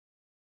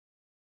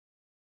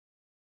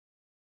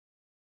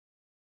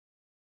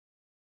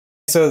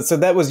So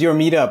that was your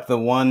meetup, the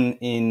one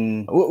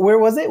in, where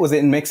was it? Was it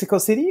in Mexico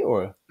City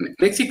or?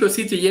 Mexico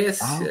City, yes.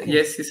 Ah, okay.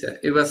 Yes,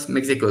 it was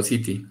Mexico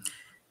City.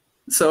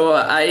 So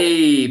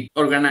I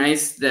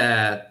organized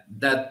that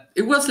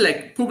it was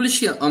like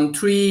published on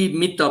 3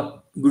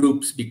 meetup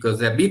groups, because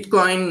the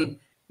Bitcoin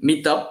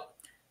meetup,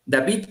 the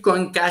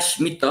Bitcoin Cash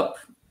meetup,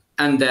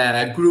 and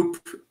the group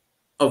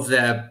of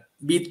the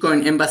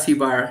Bitcoin Embassy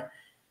Bar.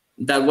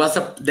 That was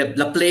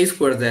the place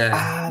where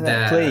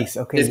that place.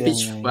 Okay, the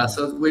speech was.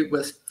 So it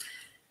was,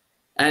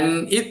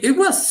 and it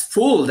was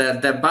full.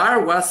 The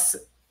bar was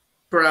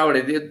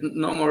crowded.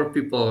 No more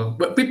people,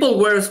 but people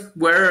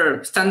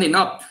were standing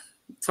up.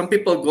 Some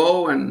people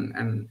go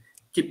and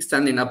keep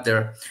standing up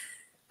there.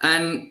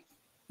 And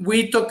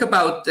we talk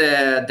about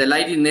the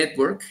Lightning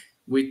Network.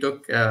 We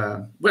talk,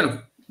 I'm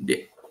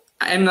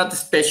not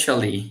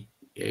especially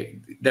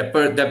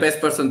the best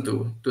person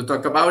to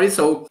talk about it.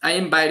 So I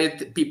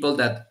invited people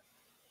that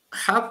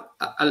have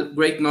a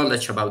great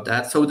knowledge about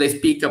that. So they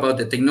speak about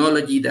the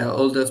technology,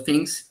 all those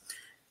things.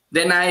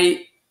 Then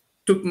I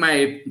took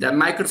the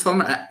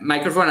microphone.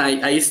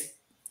 I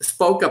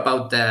spoke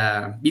about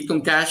the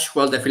Bitcoin Cash,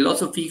 the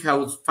philosophy,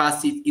 how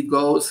fast it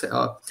goes,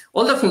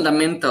 all the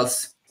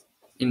fundamentals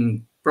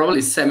in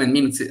probably 7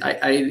 minutes.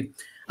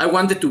 I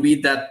wanted to be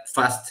that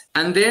fast.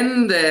 And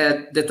then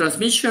the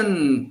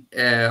transmission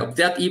of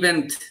that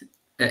event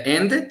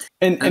ended.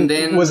 And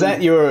then, was that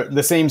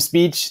the same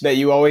speech that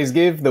you always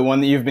give, the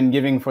one that you've been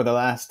giving for the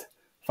last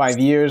 5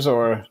 years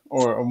or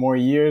more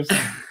years?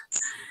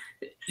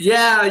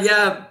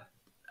 Yeah.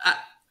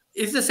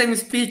 It's the same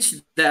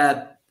speech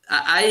that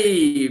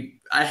I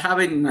have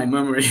in my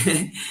memory.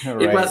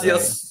 Right, it was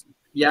just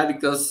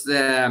because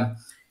the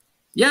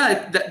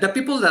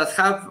people that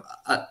have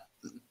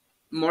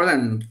more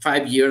than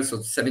 5 years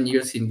or 7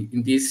 years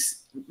in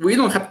this, we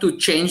don't have to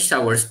change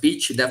our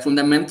speech. The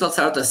fundamentals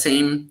are the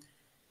same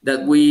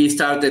that we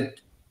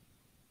started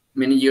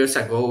many years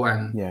ago,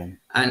 and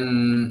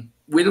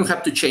we don't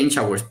have to change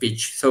our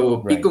speech.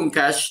 So Bitcoin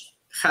Cash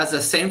has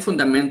the same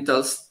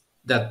fundamentals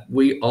that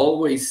we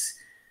always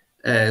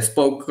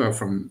spoke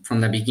from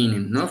the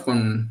beginning. No,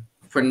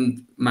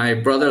 when my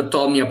brother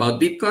told me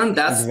about Bitcoin,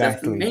 that's the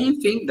main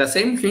thing, the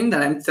same thing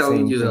that I'm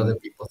telling you to other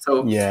people.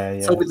 So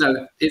so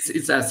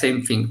it's the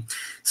same thing.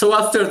 So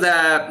after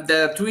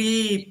the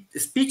 3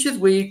 speeches,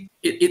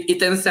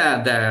 it ends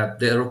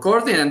the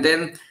recording, and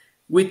then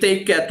we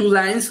take 2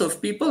 lines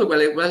of people.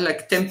 Well, it was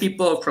like 10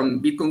 people from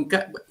Bitcoin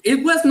Cash.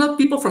 It was not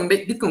people from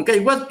Bitcoin Cash.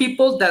 It was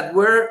people that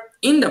were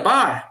in the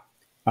bar.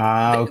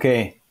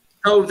 Okay.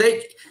 So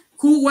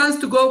who wants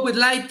to go with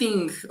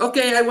Lightning?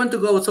 Okay, I want to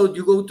go. So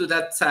you go to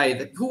that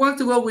side. Who wants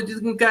to go with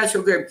Bitcoin Cash?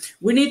 Okay,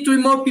 we need 3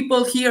 more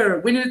people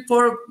here. We need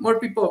 4 more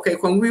people. Okay,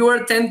 when we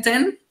were 10,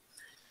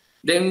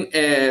 then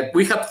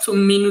we have 2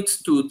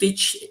 minutes to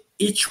teach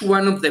each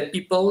one of the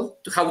people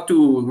how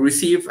to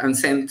receive and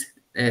send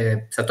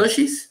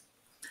Satoshis.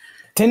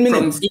 10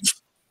 minutes. From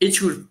each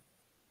group.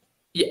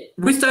 Yeah,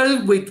 we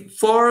started with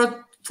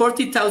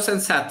 40,000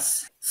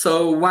 sats.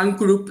 So one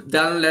group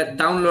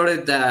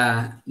downloaded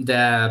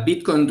the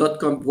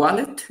Bitcoin.com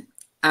wallet,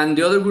 and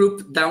the other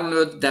group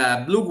downloaded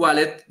the Blue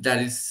wallet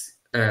that is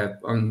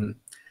on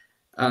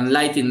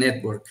Lightning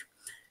Network.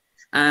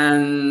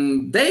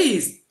 And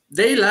they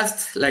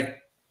last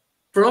like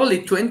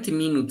probably 20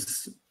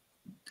 minutes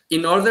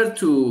in order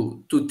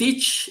to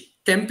teach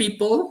 10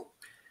 people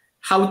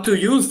how to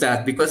use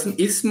that, because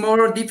it's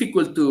more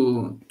difficult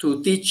to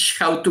teach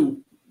how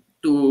to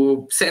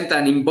send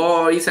an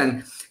invoice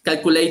and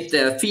calculate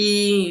the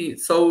fee.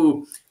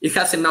 So it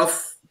has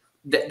enough.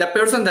 The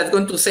person that's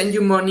going to send you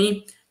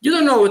money, you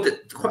don't know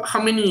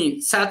how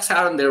many sats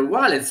are on their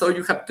wallet. So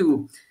you have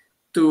to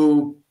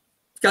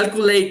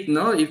calculate,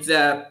 no? If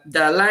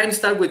the line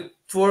starts with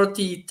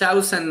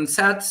 40,000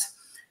 sats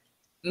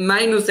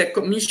minus the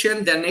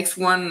commission, the next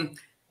one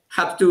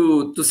have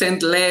to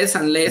send less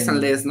and less and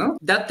less, no?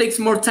 That takes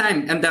more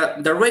time. And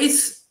the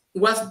race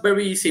was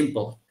very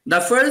simple.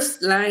 The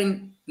first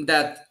line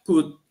that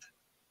could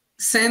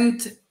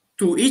send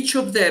to each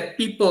of the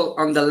people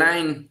on the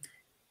line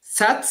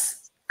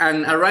sats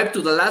and arrive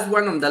to the last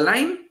one on the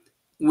line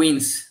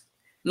wins.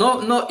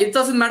 No, it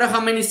doesn't matter how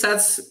many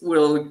sats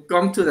will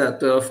come to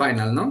the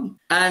final, no?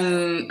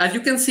 And as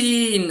you can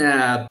see in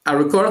a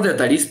recorder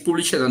that is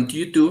published on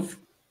YouTube,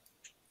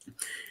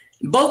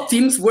 both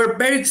teams were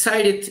very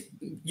excited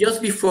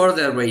just before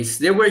the race.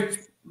 They were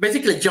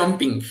basically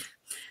jumping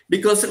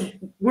because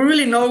we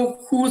really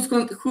know who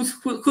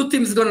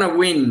team's gonna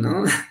win,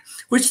 no?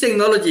 Which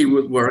technology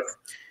would work.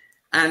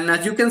 And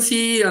as you can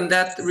see on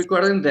that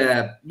recording,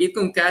 the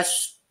Bitcoin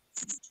Cash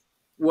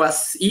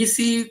was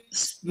easy,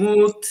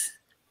 smooth.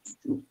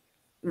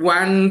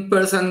 One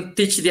person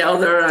teach the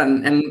other,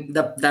 and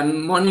the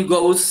money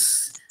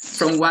goes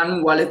from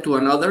one wallet to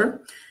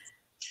another.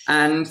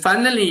 And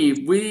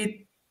finally,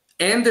 we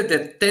ended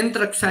the 10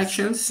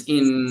 transactions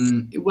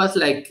it was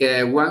like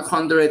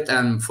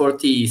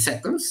 140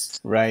 seconds.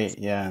 Right,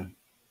 yeah.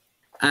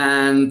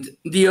 And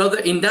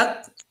in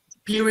that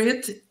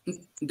period,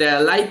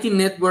 the Lightning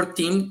Network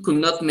team could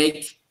not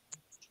make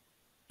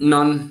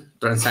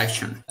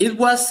non-transaction. It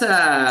was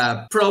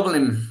a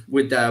problem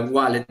with the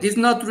wallet. It's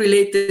not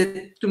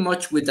related too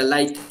much with the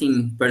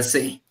lighting per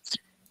se.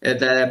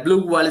 The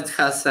blue wallet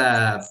has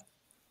a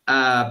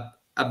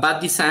bad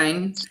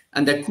design,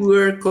 and the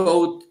QR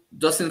code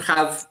doesn't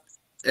have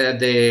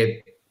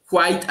the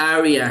white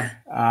area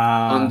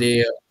on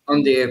the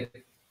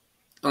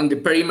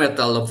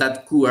perimeter of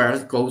that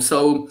QR code.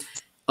 So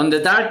on the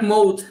dark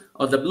mode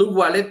of the blue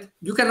wallet,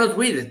 you cannot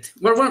read it.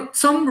 Well,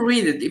 some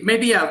read it.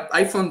 Maybe an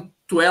iPhone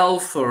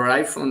 12 or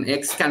iPhone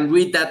X can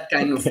read that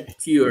kind of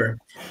QR,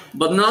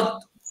 but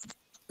not.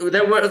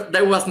 That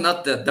was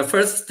not the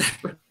first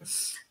step.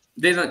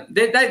 They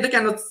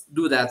cannot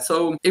do that.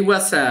 So it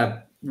was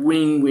a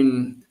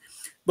win-win.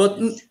 But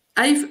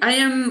I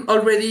am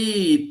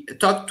already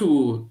talked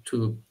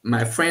to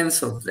my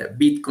friends of the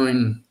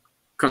Bitcoin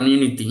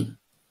community,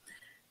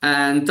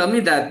 and tell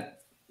me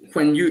that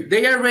when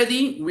they are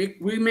ready,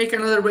 we make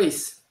another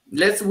race.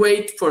 Let's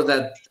wait for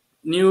that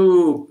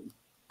new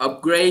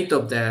upgrade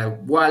of the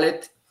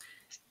wallet,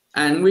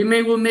 and we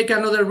will make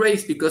another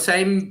race, because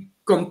I'm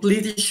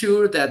completely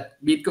sure that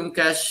Bitcoin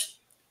Cash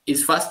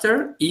is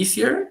faster,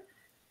 easier,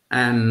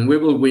 and we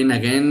will win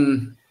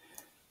again.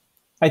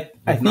 I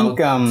think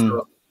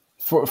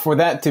for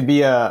that to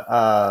be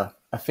a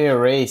fair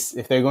race,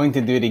 if they're going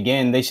to do it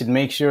again, they should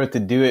make sure to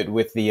do it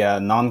with the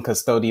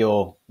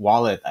non-custodial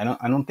wallet. I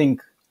don't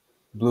think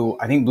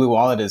I think Blue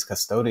Wallet is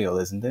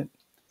custodial, isn't it?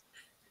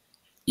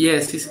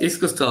 Yes, it's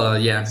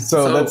custodial. Yeah.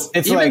 So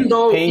it's like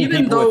paying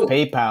people with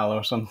PayPal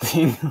or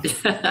something.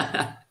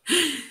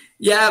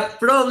 Yeah,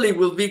 probably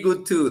will be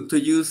good to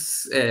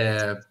use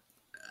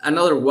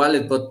another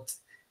wallet, but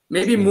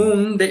maybe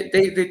Moon.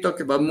 They talk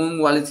about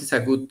Moon Wallet is a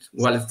good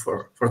wallet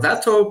for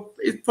that. So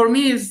for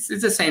me, it's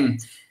the same.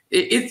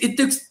 It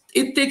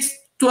takes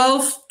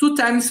 2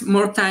 times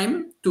more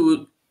time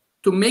to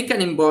make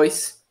an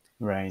invoice,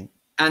 right,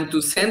 and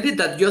to send it,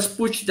 that just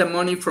push the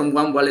money from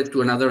one wallet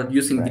to another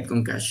using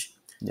Bitcoin Cash.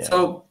 Yeah.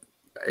 So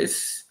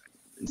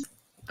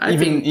I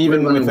think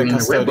even with a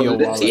custodial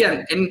wallet.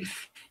 Yeah, and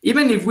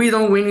even if we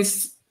don't win,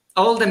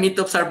 all the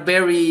meetups are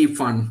very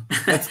fun.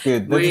 That's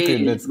good.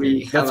 That's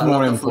good. That's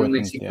more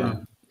important.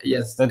 Yeah.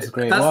 Yes, that's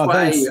great. That's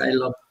why I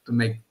love to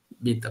make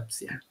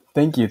meetups. Yeah.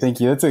 Thank you.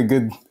 That's a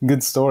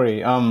good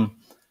story.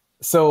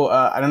 So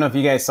I don't know if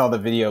you guys saw the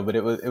video, but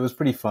it was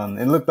pretty fun.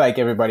 It looked like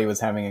everybody was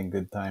having a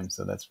good time,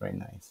 so that's very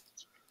nice.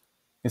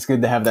 It's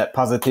good to have that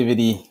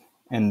positivity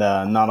and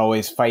not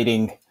always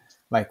fighting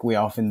like we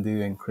often do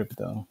in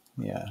crypto.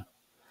 Yeah.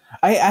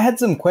 I had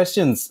some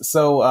questions.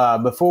 So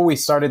before we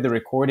started the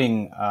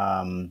recording,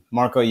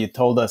 Marco, you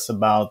told us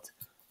about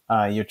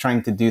you're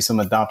trying to do some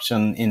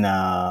adoption in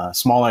a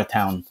smaller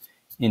town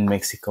in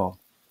Mexico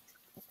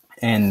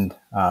and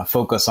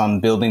focus on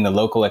building the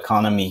local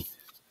economy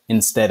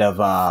instead of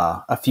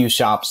a few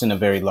shops in a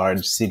very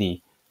large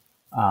city,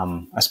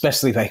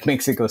 especially like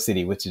Mexico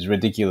City, which is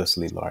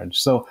ridiculously large.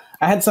 So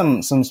I had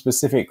some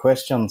specific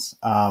questions,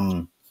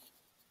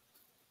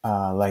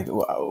 like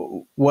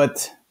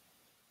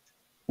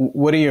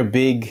what are your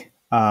big,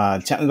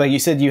 like you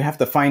said, you have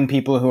to find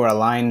people who are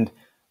aligned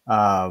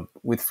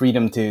with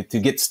freedom to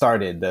get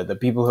started, the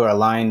people who are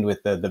aligned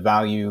with the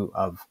value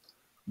of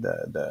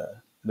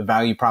the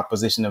value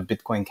proposition of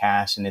Bitcoin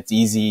Cash, and it's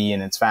easy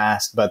and it's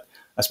fast, but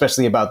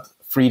especially about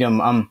freedom.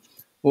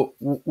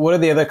 What are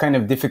the other kind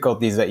of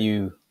difficulties that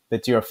you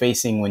are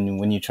facing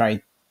when you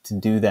try to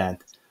do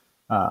that?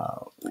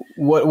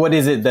 What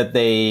is it that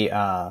they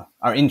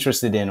are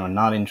interested in or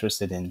not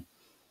interested in?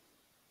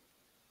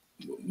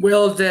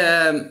 Well,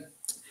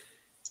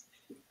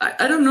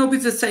 I don't know if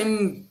it's the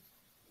same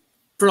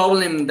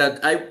problem that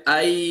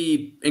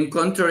I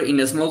encounter in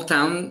a small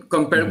town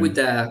compared with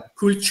the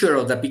culture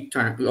of the big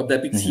town, of the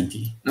big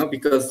city. No,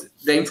 because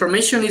the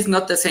information is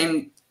not the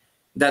same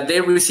that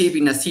they receive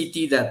in a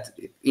city that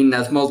in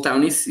a small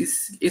town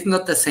is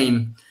not the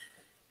same.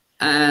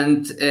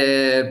 And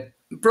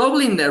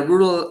probably in the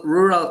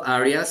rural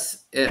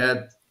areas,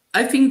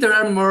 I think there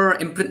are more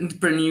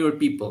entrepreneur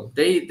people.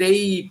 They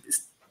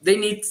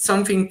need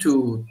something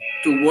to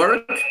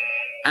work,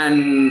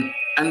 and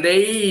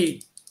they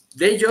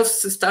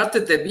just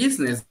started the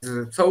business,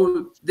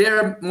 so they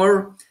are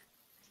more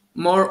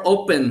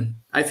open.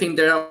 I think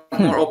they are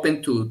more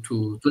open to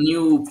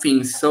new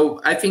things. So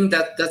I think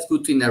that's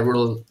good in the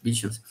rural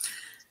visions.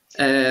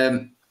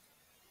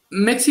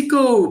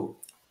 Mexico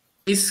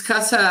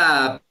has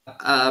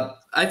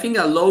I think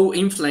a low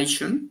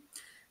inflation.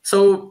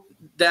 So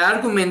the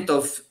argument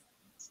of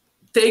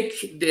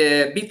take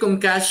the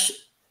Bitcoin Cash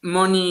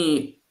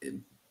money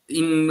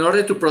in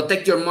order to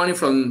protect your money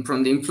from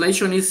the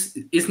inflation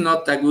is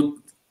not a good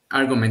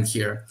argument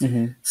here.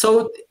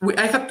 So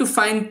I have to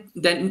find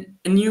the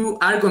new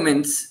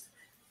arguments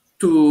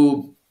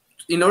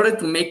in order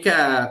to make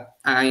a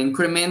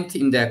increment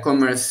in the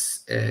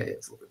commerce in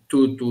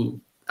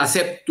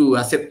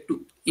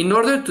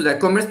order to the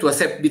commerce to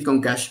accept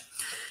Bitcoin Cash.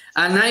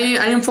 And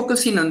I am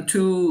focusing on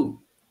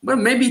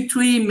maybe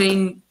three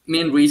main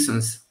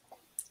reasons.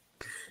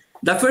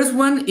 The first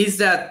one is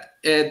that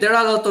there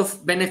are a lot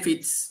of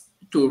benefits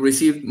to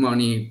receive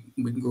money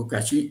with Bitcoin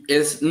Cash.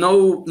 There's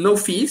no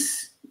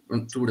fees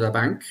to the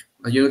bank.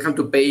 You don't have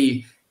to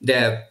pay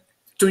the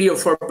 3 or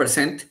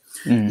 4%.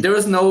 There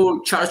is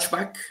no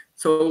chargeback.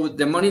 So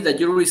the money that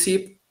you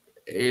receive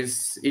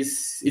is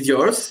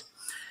yours,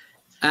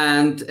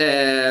 and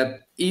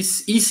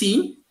it's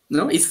easy.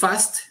 It's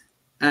fast,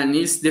 and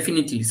it's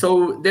definitely.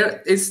 So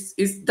that's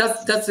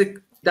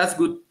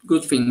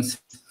good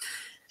things.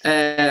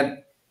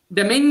 The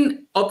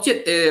main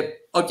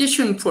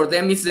objection for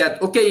them is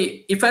that,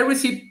 okay, if I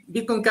receive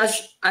Bitcoin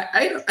Cash,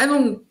 I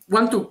don't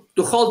want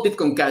to hold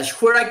Bitcoin Cash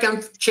where I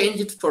can change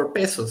it for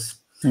pesos.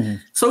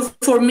 So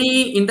for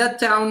me, in that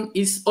town,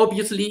 is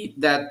obviously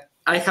that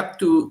I have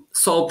to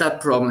solve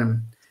that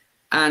problem.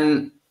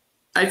 And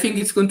I think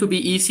it's going to be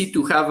easy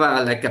to have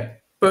a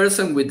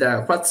person with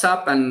a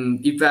WhatsApp,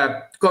 and if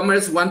a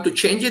commerce want to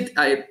change it,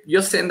 I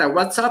just send a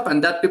WhatsApp,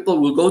 and that people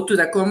will go to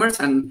the commerce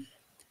and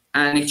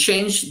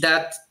exchange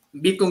that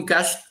Bitcoin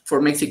Cash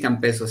for Mexican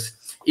pesos.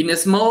 In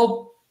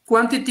small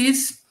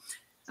quantities,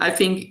 I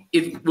think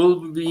it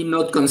will be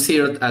not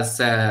considered as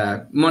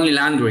money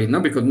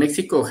laundering, because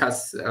Mexico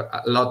has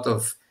a lot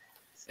of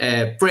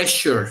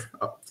pressure,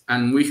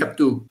 and we have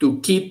to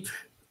keep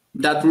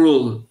that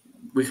rule.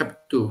 We have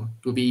to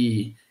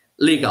be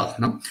legal,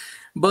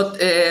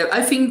 But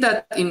I think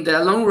that in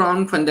the long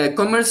run, when the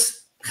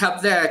commerce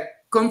have the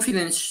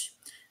confidence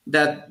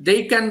that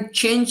they can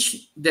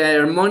change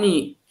their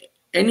money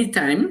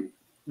anytime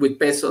with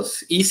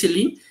pesos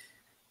easily,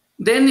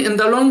 then in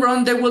the long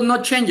run, they will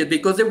not change it,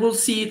 because they will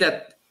see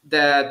that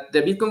the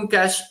Bitcoin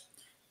Cash,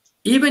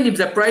 even if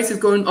the price is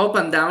going up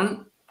and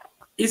down,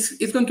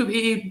 it's going to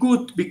be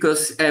good,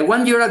 because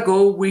 1 year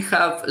ago, we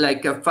have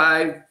like a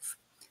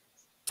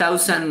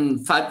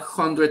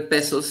 5,500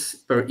 pesos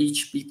per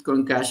each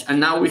Bitcoin Cash, and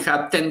now we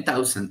have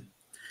 10,000.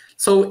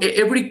 So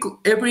every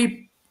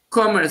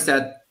commerce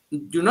that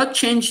do not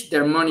change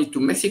their money to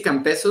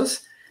Mexican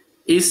pesos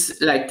is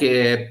like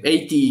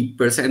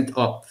 80%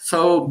 up.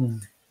 So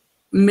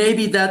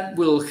maybe that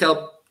will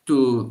help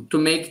to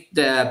make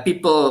the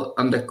people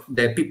and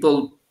the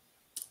people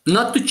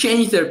not to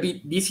change their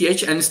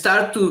BCH and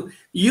start to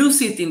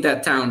use it in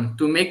that town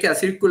to make a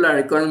circular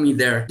economy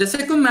there. The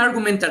second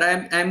argument that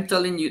I'm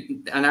telling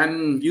you, and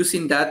I'm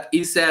using that,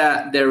 is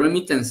the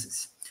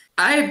remittances.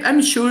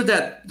 I'm sure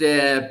that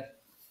the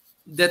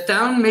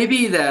town,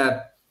 maybe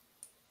the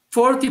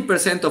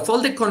 40% of all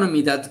the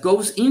economy that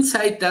goes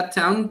inside that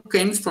town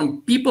comes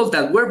from people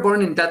that were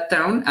born in that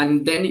town,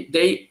 and then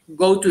they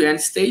go to the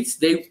United States,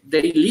 they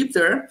live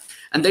there,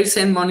 and they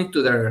send money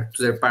to their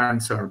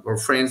parents or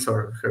friends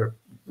or her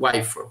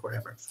wife or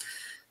whatever.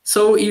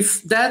 So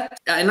if that,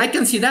 and I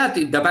can see that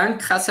if the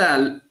bank has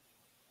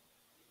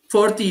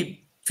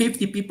 40,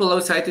 50 people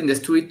outside in the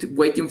street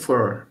waiting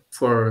for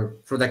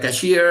the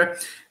cashier,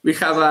 we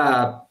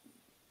have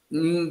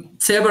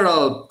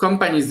several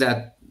companies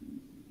that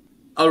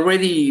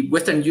already,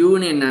 Western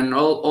Union and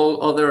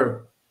all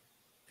other,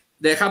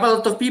 they have a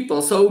lot of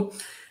people. So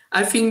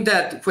I think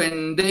that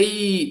when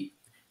they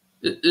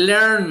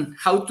learn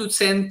how to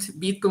send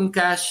Bitcoin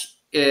Cash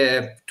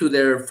to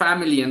their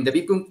family, and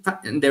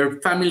their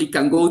family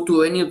can go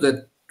to any of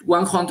the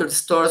 100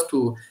 stores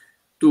to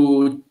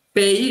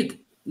pay it,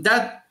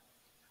 that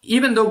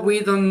even though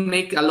we don't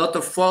make a lot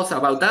of fuss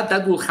about that,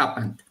 that will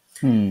happen.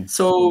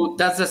 So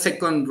that's the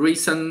second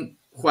reason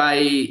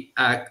why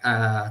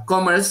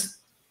commerce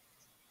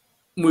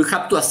will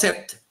have to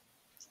accept,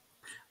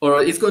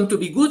 or it's going to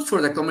be good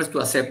for the commerce to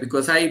accept,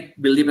 because I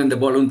believe in the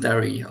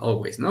voluntary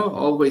always,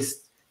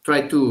 always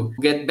try to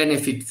get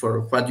benefit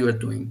for what you are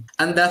doing.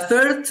 And the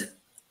third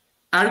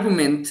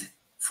argument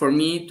for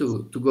me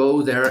to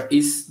go there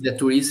is the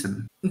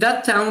tourism.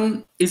 That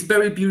town is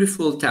very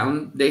beautiful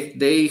town.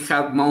 They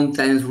have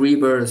mountains,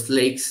 rivers,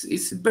 lakes.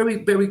 It's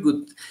very, very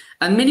good.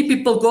 And many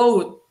people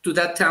go to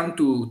that town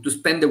to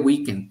spend the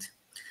weekend.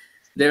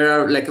 There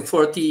are like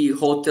 40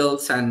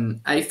 hotels,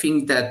 and I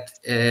think that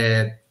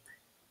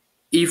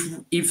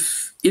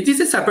if it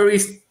is a very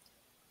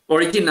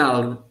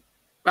original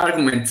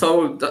argument,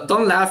 so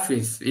don't laugh.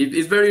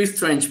 It's very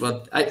strange,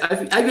 but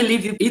I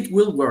believe it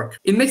will work.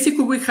 In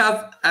Mexico, we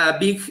have a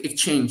big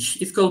exchange.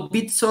 It's called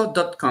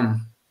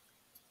Dotcom.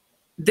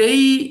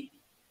 They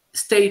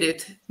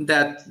stated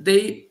that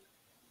they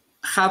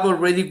have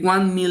already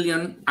 1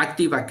 million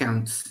active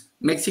accounts,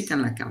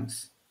 Mexican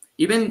accounts,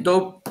 even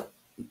though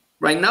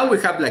right now we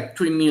have like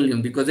 3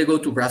 million, because they go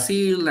to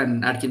Brazil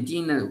and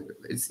Argentina.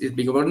 It's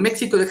bigger. But in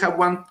Mexico, they have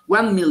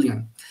 1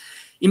 million.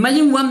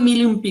 Imagine 1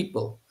 million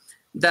people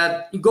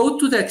that go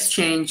to the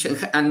exchange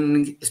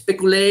and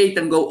speculate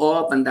and go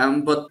up and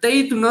down, but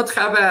they do not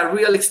have a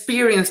real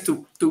experience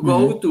to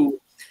go to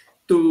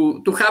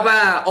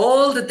have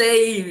all the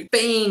day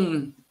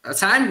paying a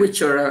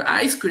sandwich or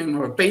ice cream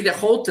or pay the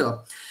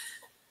hotel.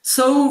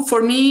 So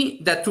for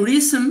me, the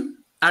tourism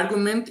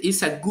argument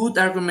is a good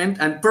argument,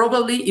 and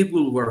probably it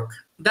will work.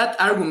 That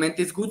argument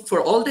is good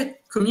for all the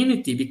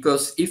community,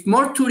 because if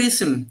more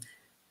tourism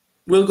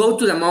will go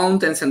to the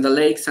mountains and the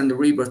lakes and the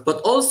rivers,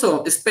 but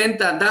also spend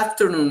that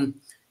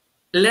afternoon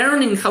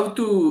learning how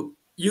to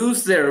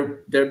use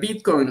their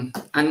Bitcoin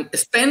and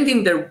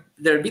spending their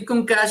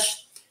Bitcoin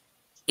Cash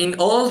in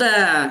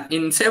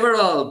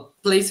several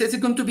places,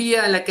 it's going to be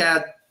like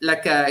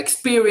a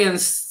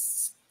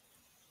experience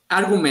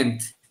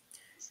argument.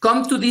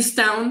 Come to this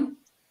town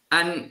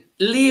and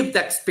live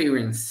the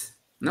experience,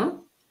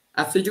 no?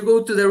 After you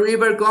go to the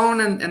river, go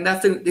on and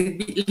after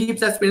live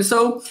that experience.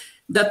 So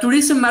the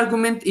tourism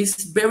argument is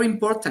very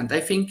important. I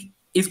think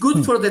it's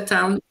good for the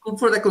town, good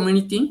for the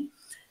community,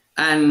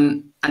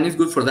 and it's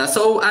good for that.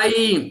 So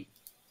I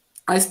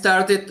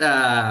started,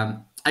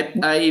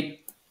 I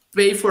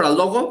pay for a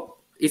logo.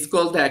 It's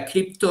called the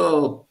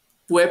Crypto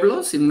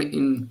Pueblos.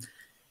 In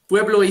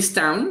Pueblo is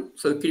town,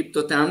 so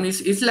crypto town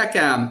is like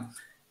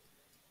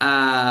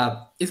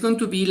it's going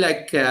to be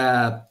like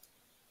I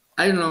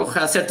don't know,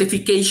 a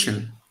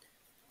certification.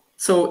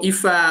 So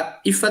if a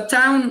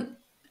town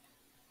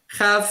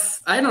have,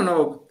 I don't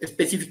know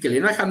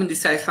specifically, I haven't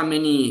decided how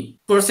many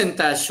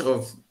percentage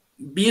of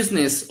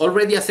business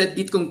already accept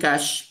Bitcoin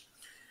Cash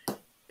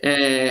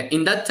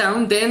in that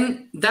town,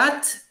 then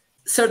that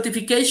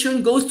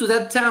certification goes to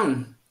that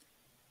town.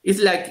 It's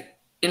like,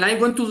 and I'm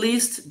going to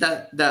list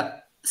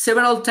the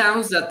several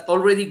towns that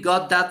already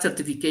got that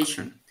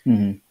certification.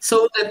 Mm-hmm.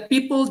 So that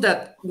people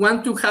that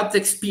want to have the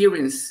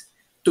experience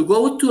to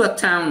go to a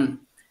town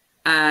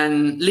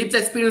and live the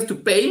experience to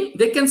pay,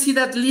 they can see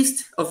that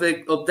list of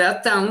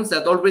that towns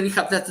that already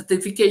have that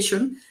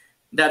certification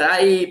that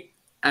I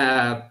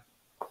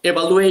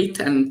evaluate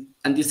and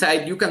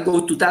decide you can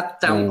go to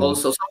that town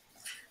also. So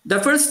the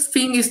first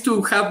thing is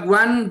to have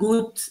one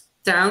good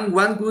town,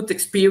 one good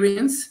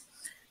experience,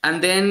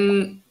 and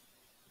then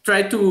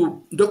try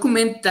to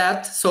document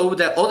that so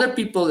that other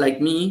people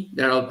like me,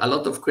 there are a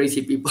lot of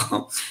crazy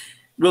people,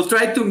 will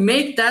try to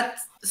make that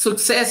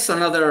success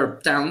on other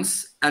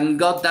towns and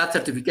got that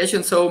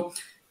certification. So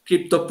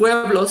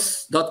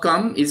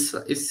cryptopueblos.com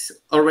is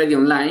already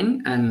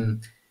online,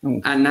 and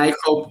I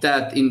hope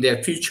that in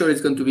the future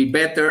it's going to be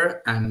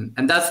better, and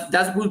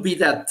that will be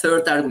that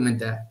third argument,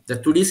 the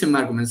tourism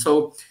argument.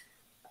 So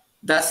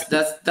that's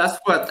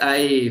what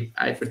I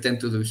pretend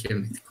to do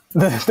here.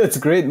 That's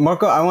great.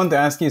 Marco, I want to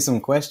ask you some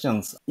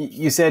questions.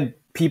 You said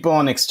people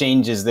on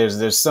exchanges,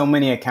 there's so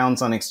many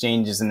accounts on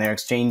exchanges and they're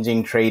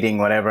exchanging, trading,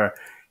 whatever.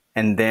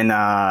 And then,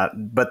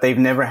 but they've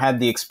never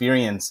had the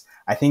experience.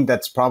 I think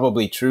that's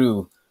probably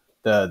true.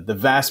 The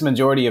vast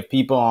majority of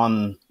people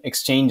on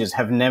exchanges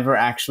have never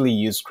actually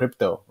used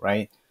crypto,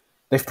 right?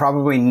 They've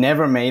probably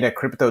never made a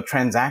crypto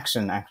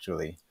transaction,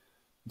 actually,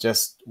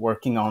 just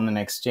working on an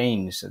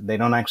exchange. They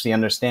don't actually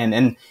understand.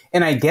 And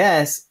I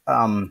guess,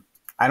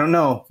 I don't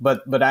know,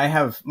 but I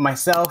have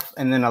myself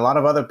and then a lot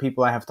of other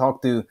people I have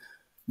talked to,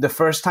 the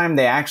first time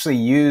they actually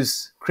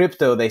use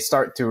crypto, they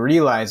start to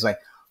realize like,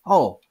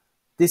 oh,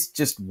 this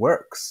just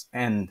works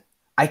and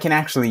I can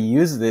actually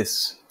use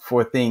this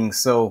for things.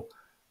 So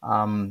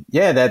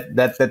yeah,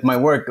 that might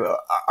work.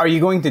 Are you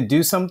going to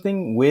do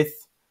something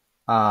with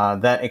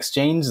that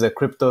exchange, the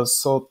Crypto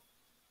Soul?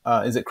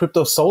 Is it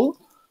Crypto Soul?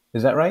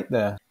 Is that right?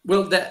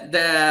 Well,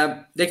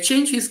 the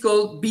exchange is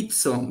called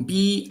Bitso,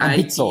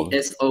 BITSO.com.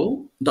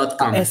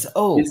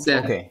 SO.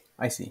 Okay,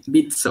 I see.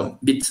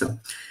 Bitso.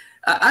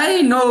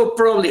 I know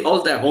probably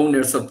all the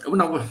owners of,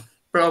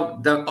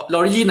 the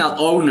original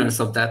owners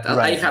of that.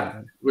 Right, I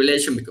have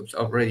relation because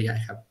already I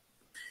have.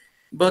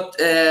 But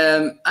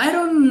I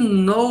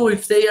don't know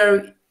if they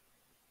are.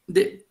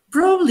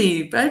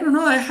 Probably, I don't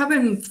know. I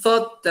haven't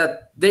thought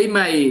that they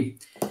might.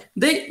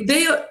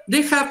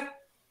 They have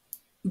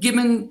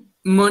given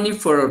money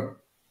for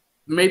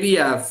maybe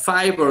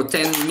 5 or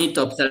 10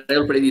 meetups that I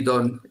already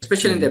done,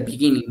 especially in the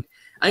beginning.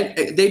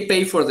 They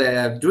pay for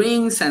the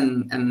drinks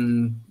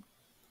and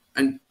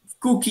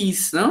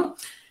cookies, no?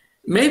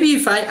 Maybe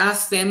if I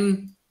ask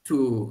them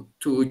to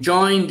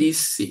join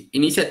this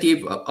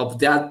initiative of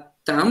that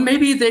town,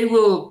 maybe they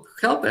will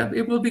help.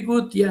 It will be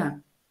good, yeah.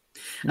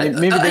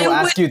 Maybe they will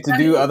ask you to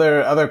do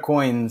other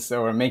coins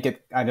or make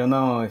it. I don't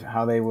know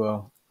how they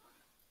will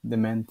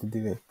demand to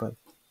do it, but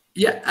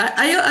yeah,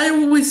 I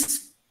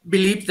always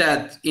believe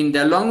that in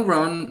the long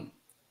run,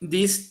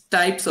 these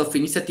types of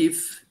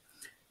initiatives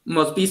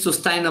must be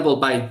sustainable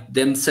by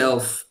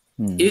themselves.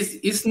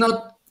 It's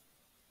not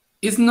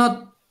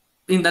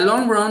in the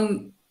long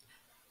run.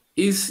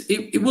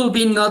 It will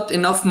be not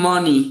enough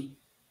money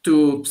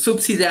to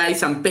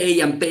subsidize and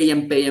pay.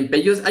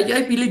 Just,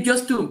 I believe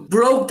just to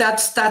broke that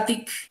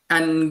static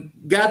and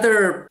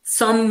gather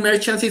some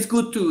merchants is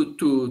good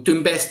to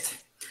invest.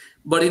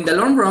 But in the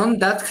long run,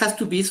 that has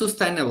to be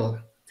sustainable.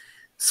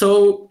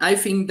 So I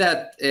think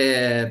that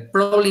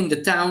probably in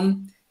the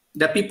town,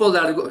 the people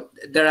that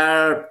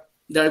are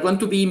going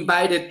to be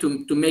invited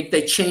to make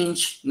the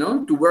change,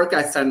 no, to work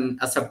as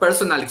a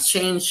personal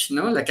exchange,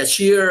 no, like a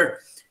share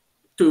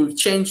to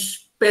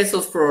change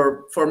pesos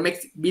for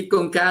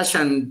Bitcoin Cash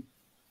and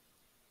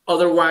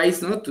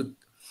otherwise, no,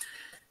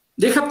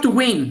 they have to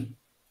win.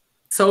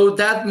 So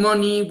that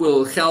money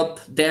will help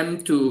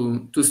them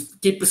to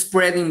keep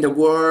spreading the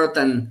word,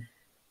 and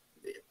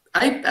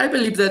I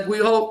believe that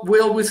we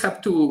always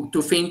have to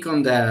think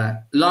on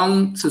the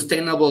long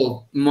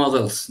sustainable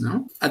models.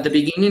 No, at the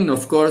beginning,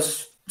 of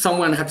course,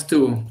 someone has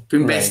to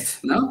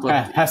invest. Right. No,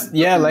 but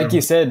Yeah, like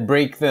you said,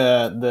 break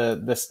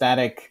the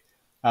static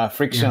yeah.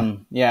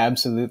 friction. Yeah,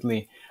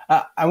 absolutely.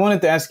 I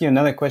wanted to ask you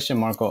another question,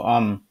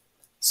 Marco.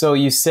 So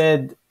you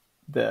said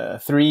the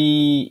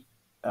three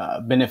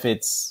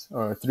benefits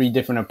or three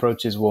different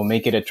approaches will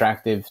make it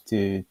attractive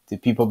to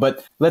people.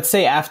 But let's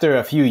say after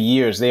a few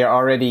years, they are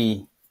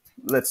already,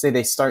 let's say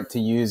they start to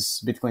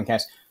use Bitcoin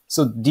Cash.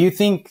 So do you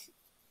think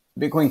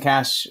Bitcoin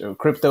Cash or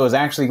crypto is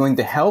actually going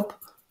to help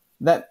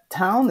that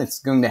town? It's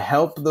going to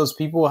help those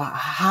people.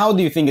 How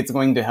do you think it's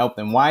going to help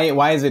them?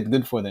 Why is it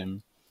good for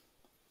them?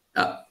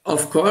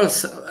 Of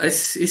course,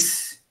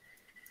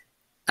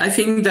 I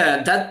think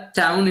that that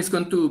town is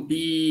going to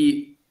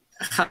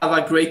have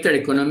a greater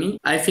economy.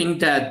 I think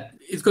that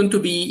it's going to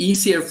be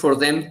easier for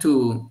them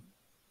to,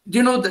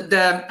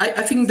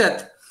 I think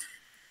that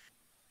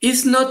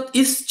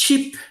it's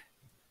cheap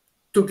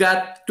to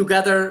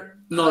gather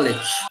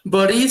knowledge,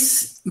 but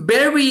it's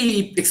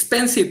very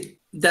expensive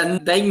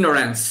than the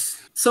ignorance.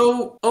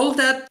 So all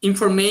that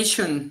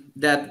information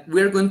that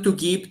we're going to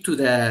give to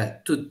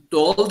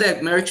all the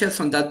merchants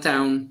on that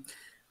town,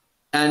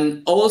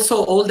 and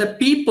also all the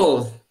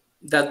people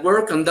that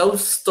work on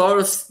those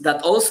stores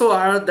that also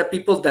are the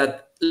people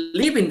that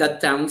live in that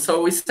town.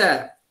 So it's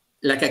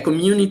like a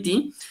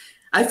community.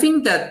 I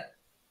think that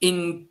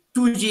in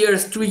 2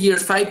 years, 3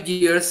 years, 5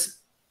 years,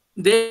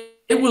 they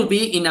will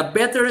be in a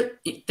better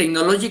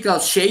technological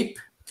shape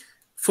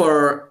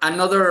for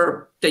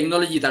another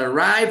technology that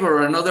arrive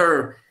or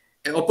another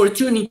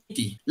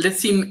opportunity. Let's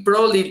see,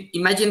 probably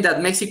imagine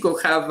that Mexico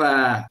have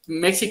a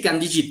Mexican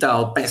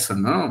digital peso,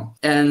 no?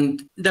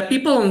 And the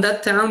people in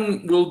that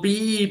town will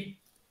be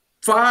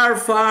far,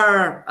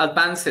 far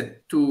advanced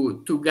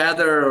to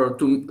gather or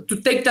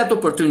to take that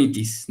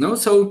opportunities, no?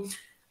 So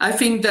I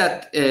think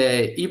that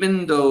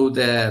even though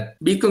the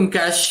Bitcoin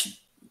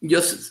Cash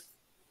just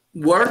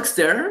works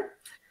there,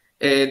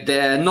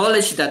 the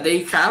knowledge that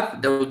they have,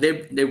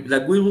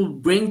 that we will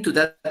bring to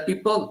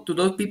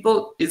those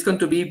people, is going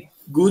to be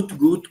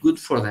good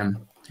for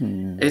them.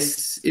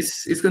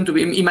 It's going to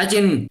be.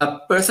 Imagine a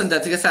person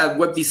that is a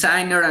web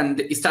designer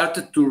and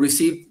started to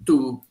receive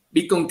to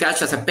Bitcoin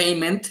Cash as a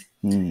payment.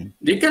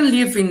 They can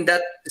live in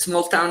that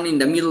small town in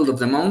the middle of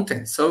the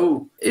mountain.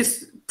 So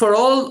it's for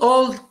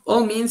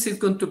all means. It's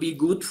going to be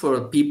good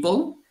for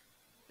people,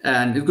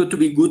 and it's going to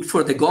be good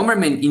for the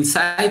government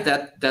inside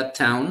that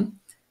town.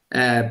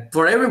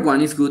 For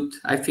everyone, it's good.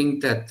 I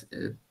think that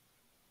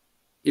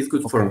it's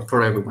good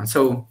for everyone.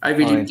 So I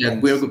believe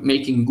that Thanks. we're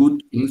making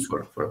good things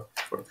for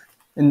that.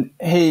 And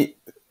hey,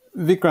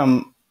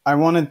 Vikkram, I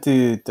wanted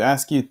to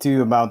ask you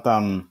too about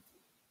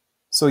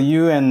so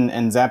you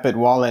and Zapit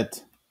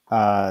Wallet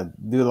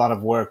do a lot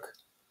of work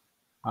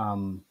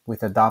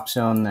with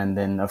adoption, and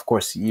then of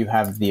course you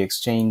have the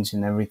exchange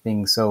and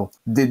everything. So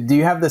do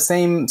you have the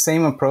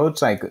same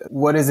approach? Like,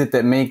 what is it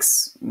that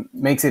makes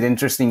it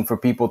interesting for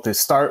people to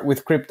start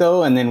with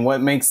crypto, and then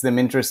what makes them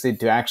interested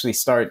to actually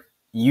start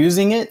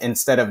using it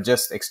instead of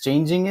just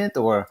exchanging it?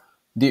 Or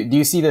do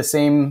you see the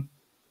same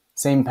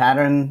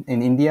pattern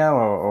in India,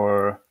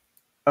 or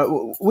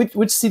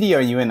which city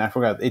are you in? I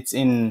forgot. It's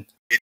in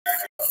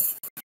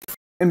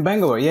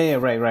Bangalore. Yeah,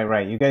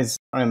 right. You guys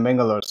are in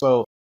Bangalore.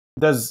 So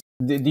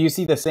do you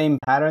see the same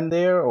pattern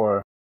there,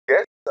 or?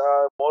 Yes,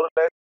 more or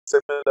less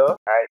similar,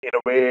 and in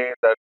a way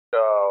that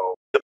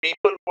the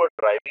people who are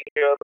driving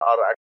here are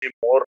actually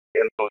more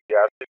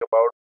enthusiastic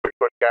about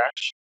Bitcoin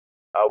Cash,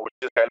 which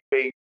is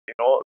helping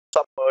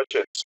some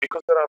merchants,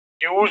 because there are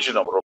huge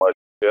number of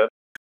merchants here,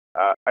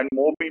 and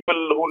more people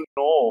who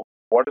know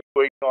what is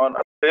going on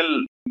are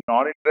still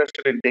not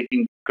interested in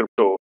taking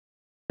crypto.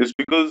 Is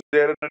because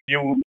they're in a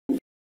new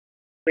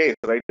space,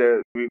 right?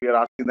 We are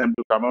asking them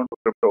to come out to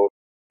crypto,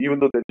 even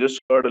though they just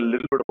heard a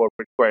little bit about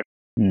Bitcoin.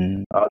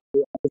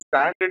 They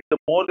understand it. The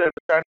more they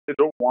understand, they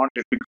don't want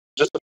it because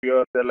it's just a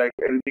fear. They're like,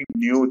 anything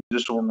new, they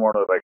just don't want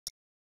to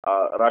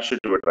rush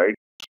into it, right?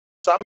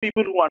 Some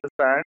people who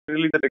understand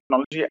really the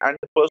technology and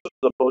the person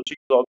who's approaching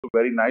is also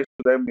very nice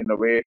to them in a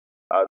way.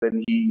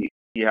 Then he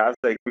has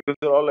because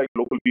they're all like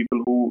local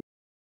people who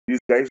these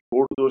guys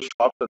go to those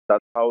shops and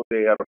that's how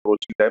they are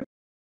approaching them.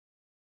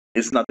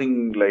 It's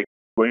nothing like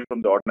going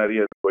from the ordinary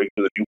and going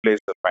to the new place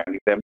and finding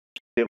them.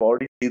 They've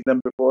already seen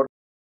them before.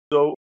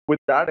 So with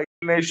that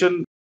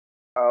explanation,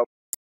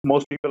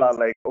 most people are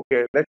like,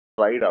 okay, let's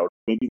try it out.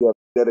 Maybe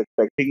they're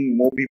expecting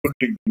more people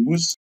to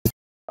use.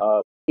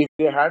 If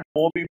they had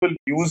more people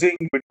using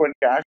Bitcoin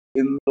Cash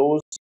in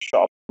those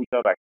shops which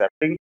are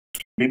accepting,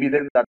 maybe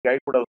then that guy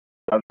could have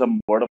done some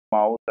word of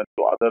mouth and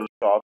to other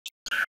shops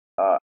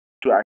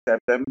to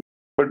accept them.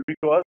 But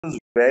because there's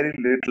very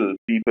little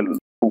people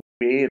who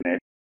pay in it,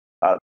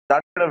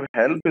 that kind of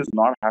help is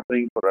not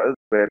happening for us,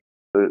 where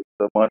the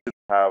merchants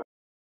have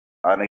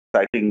an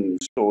exciting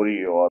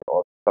story or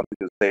something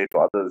to say to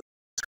others.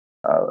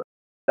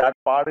 That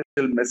part is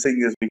still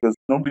missing, is because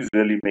nobody's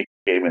really making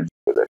payments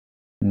with it.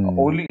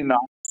 Only in our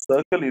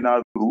circle, in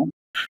our group,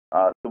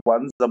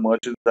 The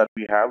merchants that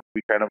we have,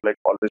 we kind of like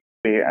always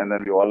pay, and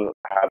then we all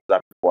have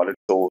that wallet.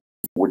 So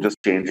we're just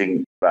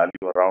changing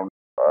value around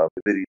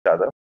within each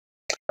other.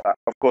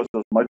 Of course,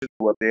 those merchants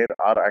who are there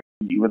are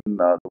actually even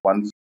the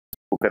ones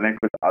who connect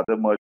with other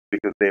merchants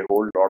because they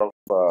hold a lot of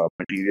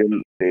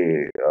material.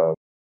 They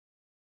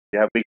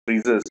have big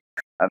freezers,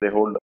 and they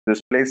hold.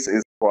 This place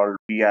is called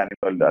Be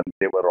Animal, and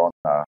they were on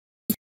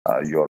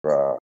your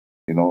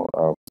you know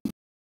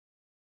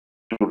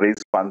to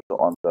raise funds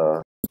on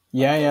the.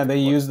 Yeah, they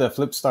use the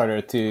flip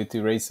starter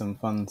to raise some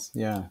funds.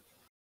 Yeah.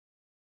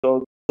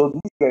 So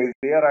these guys,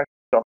 they are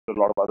actually talking to a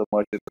lot of other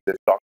merchants. They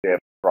stock their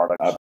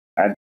products,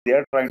 and they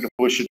are trying to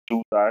push it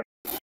to the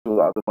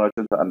other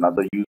merchants and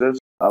other users.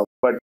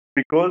 But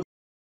because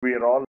we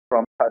are all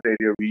from that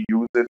area, we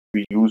use it.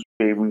 We use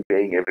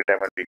paying every time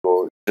when we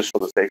go, just for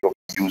the sake of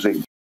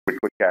using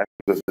Bitcoin Cash,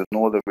 because there's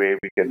no other way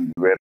we can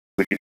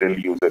still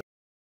use it.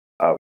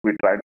 We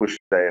try and push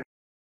it there.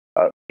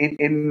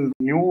 In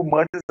new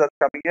merchants that's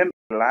coming in,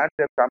 glad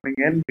they're coming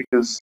in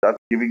because that's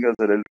giving us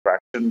a little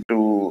traction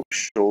to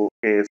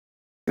showcase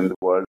in the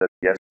world that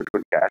yes,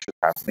 Bitcoin Cash is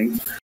happening.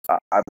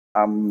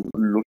 I'm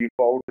looking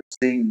forward to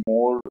seeing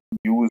more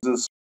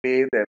users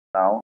pay them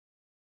now.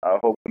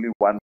 Hopefully,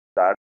 once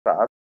that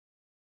starts,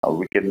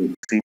 we can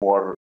see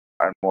more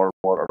and more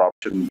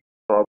adoption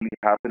probably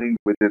happening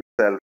with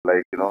itself.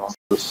 Like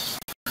this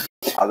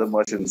other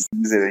merchants,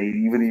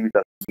 even if it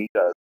doesn't meet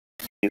us,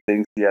 he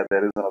thinks, yeah,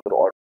 there is another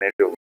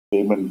alternative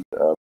payment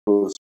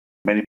because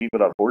many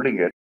people are holding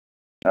it.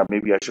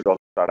 Maybe I should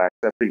also start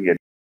accepting it.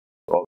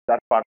 So that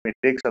part may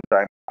take some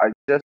time. I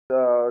just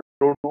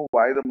don't know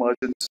why the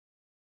merchants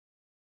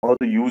or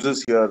the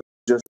users here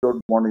just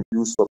don't want to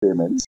use for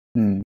payments.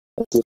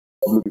 It's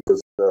probably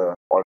because the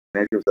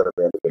alternatives are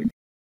available.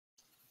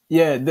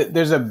 Yeah,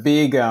 there's a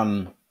big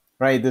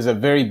right. There's a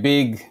very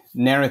big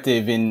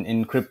narrative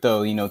in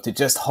crypto. To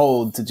just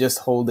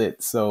hold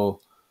it. So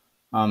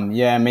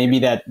yeah, maybe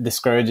that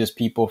discourages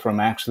people from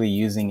actually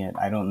using it.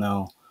 I don't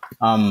know.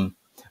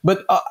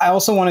 But I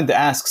also wanted to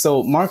ask.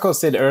 So Marco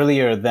said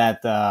earlier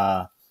that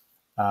the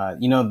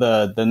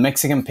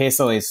Mexican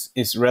peso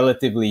is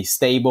relatively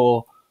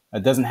stable.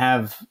 It doesn't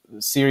have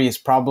serious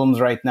problems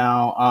right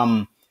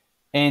now.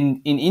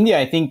 And in India,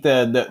 I think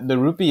the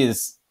rupee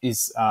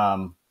is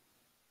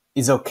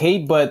okay,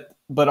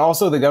 but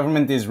also the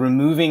government is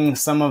removing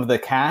some of the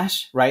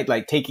cash, right?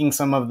 Like taking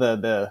some of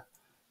the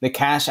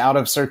cash out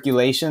of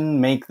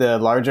circulation, make the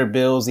larger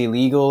bills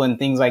illegal and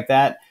things like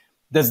that.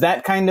 Does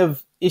that kind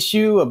of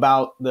issue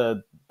about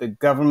the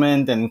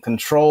government and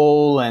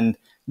control, and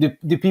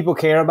do people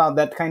care about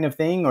that kind of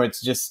thing, or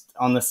it's just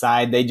on the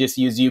side, they just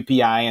use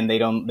UPI and they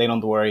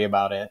don't worry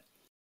about it?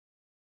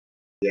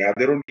 Yeah,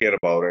 they don't care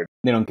about it.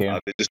 They don't care.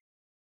 They just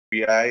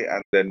UPI,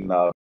 and then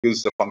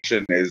because the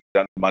function is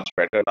done much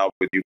better now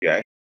with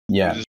UPI,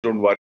 Yeah. you just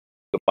don't want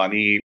the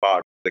money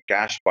part, the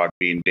cash part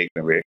being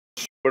taken away.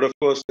 But of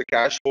course, the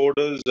cash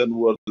holders and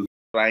who are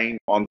trying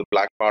on the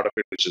black part of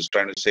it, which is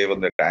trying to save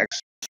on their tax,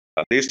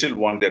 they still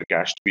want their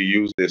cash to be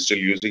used. They're still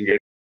using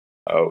it.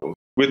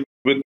 With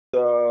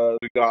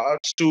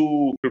regards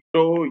to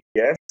crypto,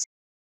 yes,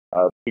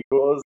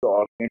 because the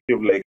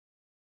alternative like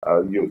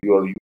your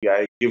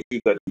UPI gives you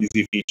that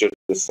easy feature to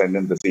just send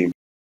in the same.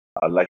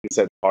 Like you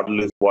said,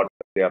 model is what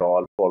they are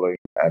all following,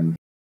 and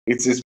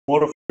it's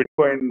more of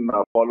Bitcoin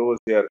followers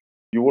there.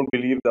 You won't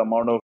believe the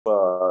amount of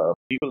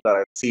people that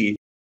I see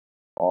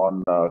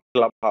on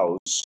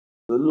Clubhouse.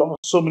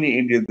 So many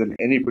Indians in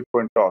any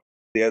Bitcoin talk,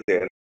 they are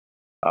there.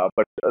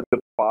 But the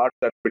part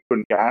that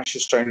Bitcoin Cash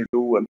is trying to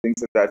do and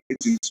things like that,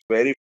 it's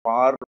very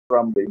far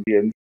from the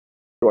Indians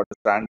to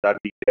understand that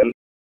detail.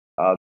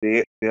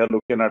 They are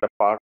looking at a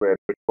part where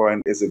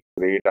Bitcoin is a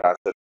great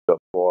asset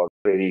for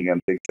trading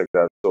and things like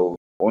that. So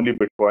only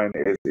Bitcoin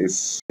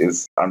is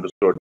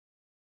understood.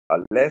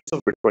 Less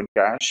of Bitcoin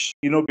Cash,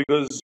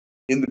 because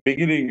in the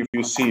beginning, if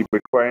you see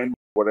Bitcoin,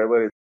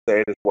 whatever it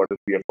said is what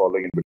we are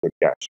following in Bitcoin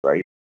Cash,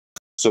 right?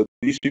 So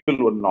these people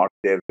were not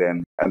there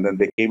then, and then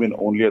they came in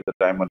only at the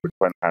time when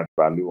Bitcoin had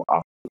value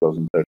after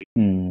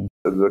 2013.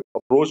 So the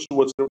approach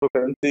towards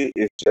cryptocurrency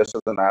is just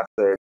as an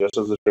asset, just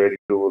as a trading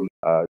tool,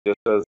 just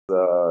as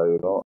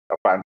a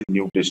fancy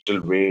new digital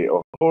way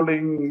of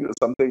holding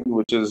something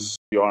which is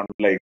beyond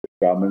like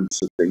government's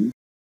thing.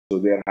 So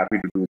they are happy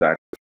to do that.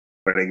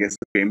 But I guess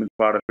the payment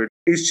part of it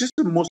is just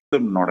the most of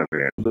them not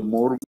aware. The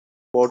more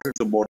about it,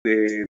 the more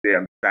they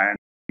understand,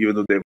 even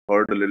though they've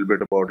heard a little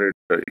bit about it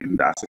in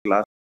the asset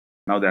class.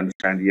 Now they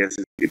understand, yes,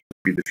 it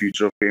could be the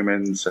future of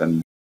payments,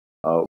 and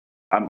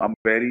I'm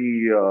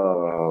very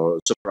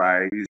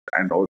surprised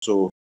and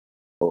also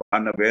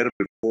unaware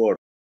before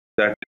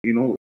that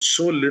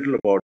so little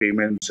about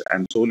payments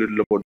and so little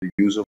about the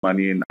use of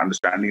money and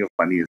understanding of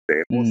money is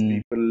there. Most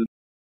people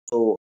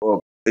so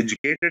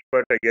educated,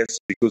 but I guess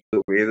because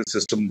the way the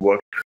system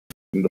worked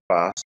in the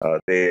past,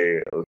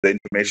 the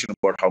information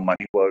about how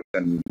money works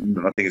and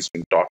nothing has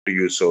been taught to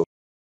you, so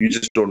you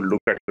just don't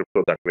look at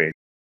crypto that way.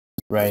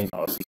 Right.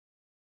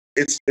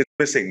 It's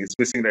missing. It's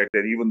missing right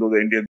there. Even though the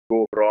Indians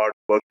go abroad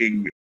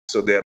working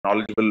so they're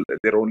knowledgeable.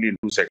 They're only in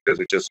two sectors,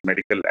 which is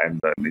medical and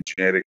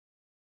engineering.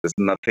 There's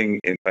nothing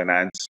in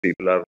finance.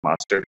 People are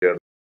mastered here,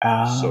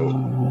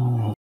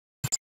 so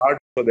it's hard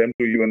for them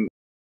to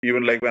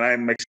even like when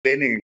I'm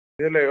explaining,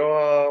 they're like,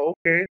 "Oh,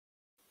 okay,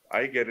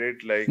 I get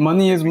it." Like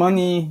money okay, is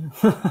money.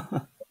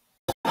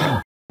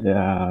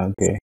 Yeah.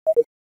 Okay.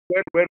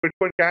 where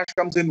Bitcoin Cash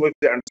comes in, if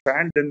they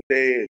understand, then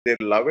they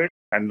love it,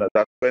 and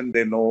that's when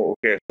they know,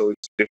 okay, so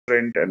it's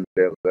different, and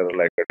there are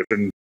like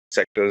different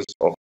sectors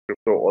of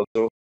crypto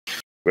also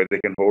where they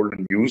can hold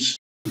and use.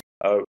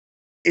 Uh,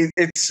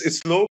 it's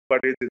slow, but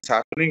it's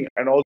happening,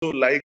 and also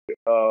like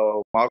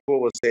Marco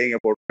was saying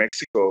about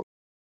Mexico,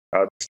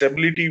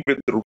 stability with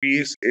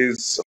rupees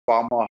is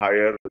far more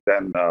higher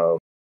than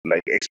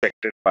like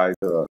expected by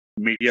the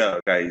media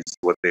guys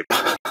what they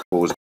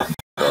post.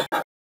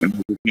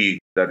 Rupee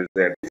that is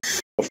there.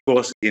 Of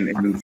course,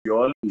 in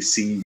fuel, we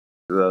see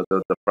the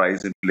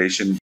price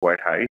inflation quite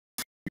high.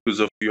 Because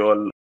of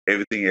fuel,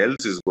 everything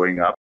else is going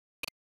up.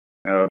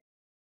 Uh,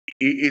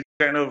 it's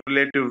kind of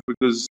relative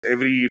because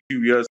every few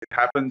years it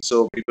happens,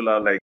 so people are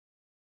like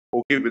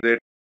okay with it.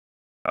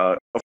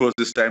 Of course,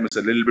 this time it's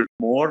a little bit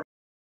more,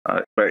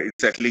 but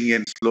it's settling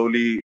in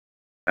slowly.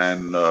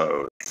 And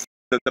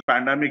the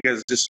pandemic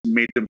has just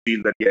made them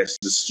feel that yes,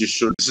 this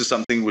is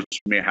something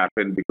which may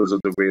happen because of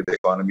the way the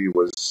economy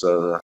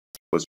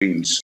was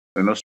being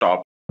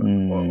stopped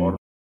or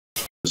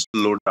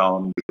slowed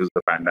down because of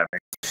the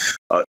pandemic.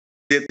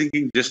 They're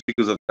thinking just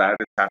because of that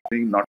it's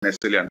happening, not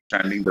necessarily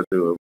understanding that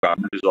the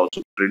government is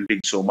also printing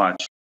so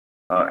much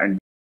and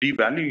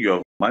devaluing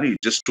your money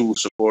just to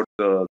support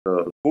the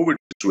COVID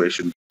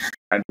situation.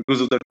 And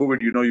because of that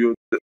COVID,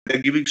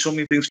 they're giving so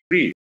many things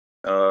free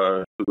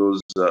to those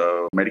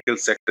medical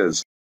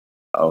sectors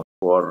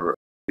for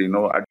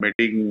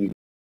admitting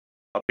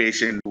a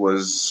patient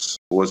was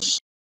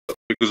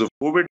because of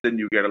COVID. Then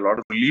you get a lot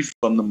of relief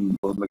from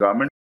the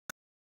government.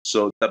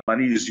 So that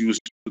money is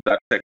used to that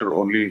sector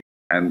only,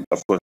 and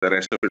of course the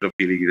rest of it of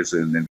feeling is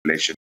in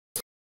inflation.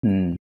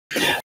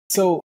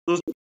 So those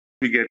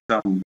we get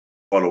some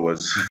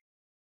followers.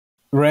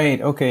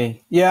 Right.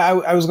 Okay. Yeah,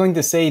 I was going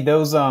to say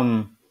those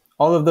all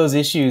of those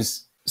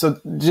issues. So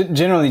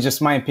generally,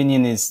 just my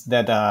opinion is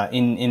that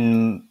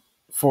in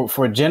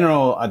for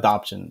general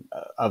adoption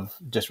of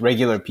just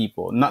regular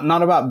people,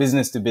 not about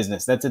business to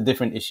business. That's a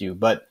different issue.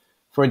 But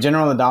for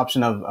general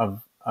adoption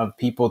of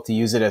people to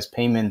use it as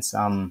payments,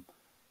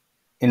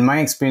 in my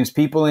experience,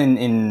 people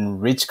in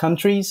rich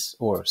countries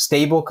or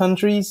stable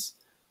countries,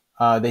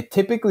 they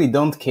typically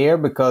don't care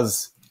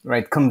because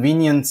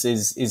convenience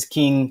is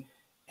king.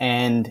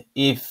 And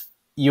if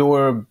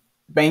your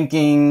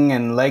banking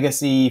and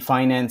legacy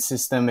finance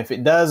system, if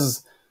it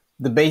does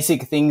the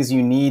basic things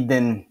you need,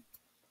 then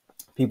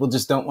people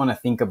just don't want to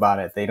think about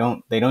it. They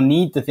don't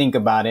need to think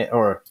about it,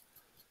 or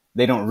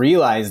they don't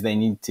realize they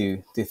need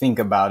to think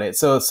about it.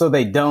 So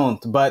they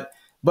don't. But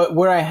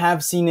where I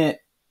have seen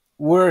it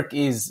work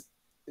is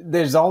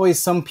there's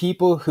always some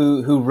people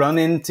who run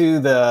into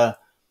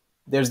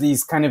there's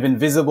these kind of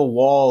invisible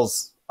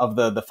walls of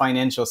the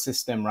financial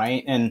system,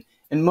 right? And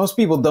most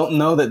people don't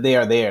know that they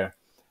are there.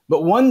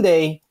 But one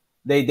day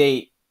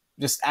they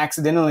just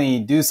accidentally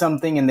do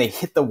something and they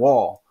hit the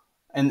wall,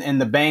 and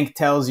the bank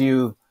tells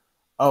you,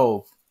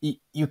 oh,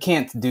 you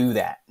can't do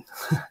that.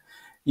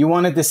 You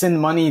wanted to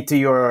send money to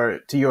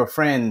your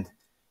friend,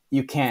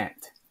 you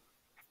can't.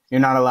 You're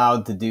not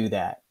allowed to do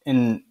that.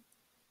 And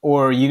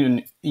or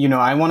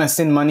I want to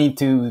send money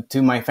to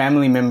my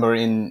family member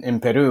in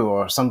Peru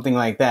or something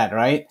like that,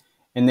 right?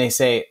 And they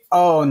say,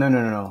 oh,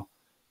 no,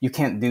 you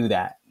can't do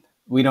that.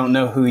 We don't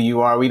know who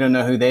you are. We don't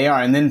know who they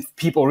are. And then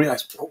people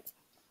realize, oh,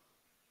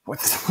 what?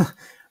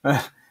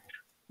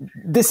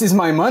 This is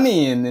my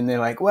money. And then they're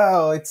like,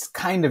 well, it's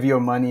kind of your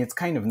money. It's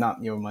kind of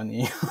not your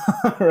money,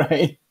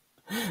 right?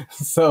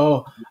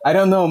 So I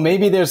don't know.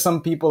 Maybe there's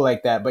some people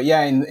like that, but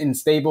yeah, in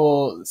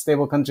stable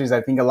countries,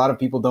 I think a lot of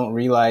people don't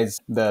realize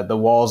the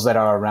walls that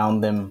are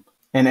around them.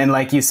 And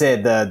like you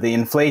said, the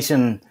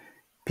inflation,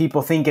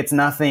 people think it's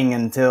nothing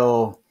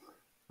until,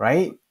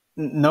 right?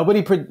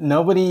 Nobody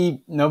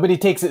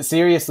takes it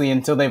seriously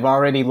until they've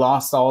already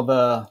lost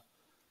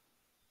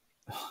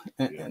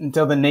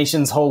until the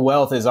nation's whole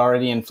wealth is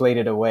already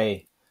inflated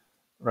away,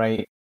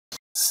 right?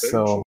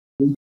 So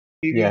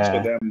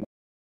For them,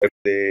 if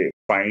they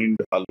find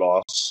a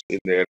loss in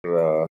their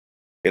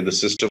in the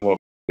system of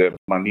their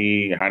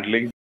money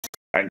handling,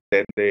 and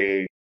then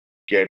they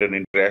get an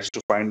interest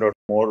to find out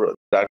more,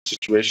 that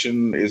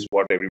situation is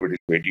what everybody's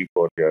waiting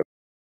for here.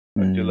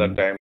 Until that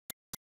time,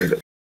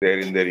 they're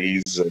in their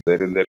ease,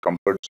 they're in their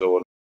comfort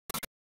zone,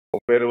 or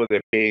wherever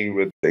they're paying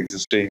with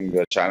existing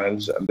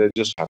channels, and they're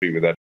just happy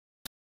with that.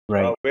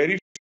 right. Very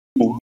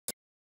few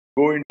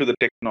go into the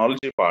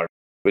technology part,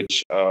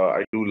 which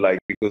I do like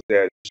because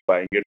they're just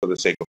buying it for the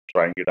sake of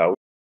trying it out.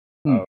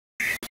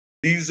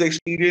 These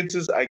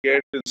experiences I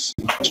get is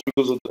just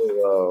because of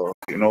the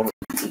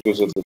because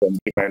of the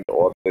sentiment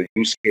or the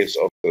use case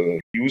of the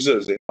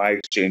users in my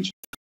exchange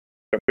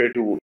compared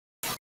to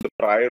the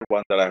prior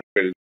one that I've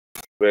built,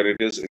 where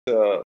it's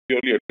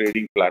purely a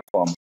trading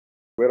platform,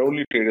 where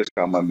only traders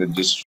come and then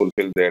just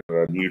fulfill their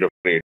need of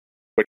trade.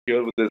 But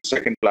here with the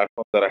second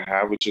platform that I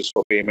have, which is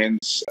for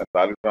payments and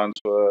value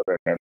transfer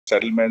and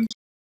settlements,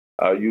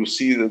 you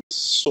see that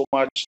so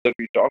much that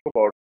we talk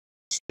about,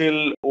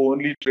 still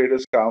only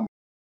traders come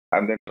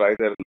and then try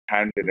their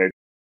hand in it.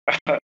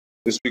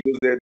 Just because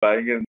they're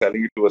buying it and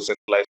selling it to a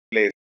centralized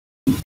place,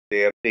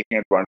 they are taking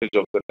advantage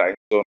of the time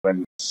zone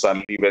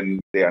when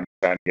they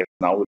understand, yes,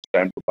 now it's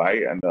time to buy,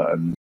 and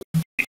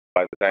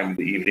by the time in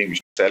the evening we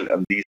should sell.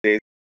 And these days,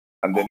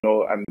 and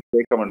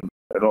they come and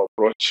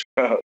approach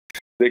the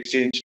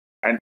exchange,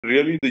 and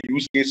really the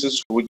use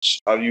cases which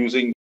are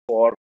using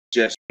for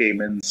just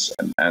payments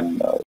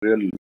and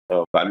real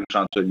value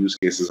transfer use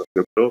cases of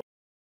crypto,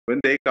 when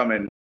they come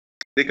in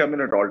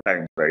at all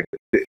times, right?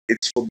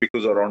 It's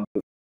because around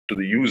to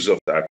the use of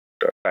that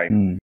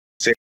time.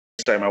 Say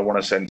this time I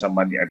want to send some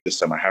money, at this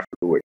time I have to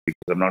do it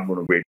because I'm not going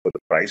to wait for the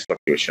price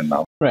fluctuation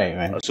now.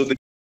 Right.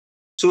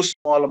 So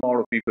small amount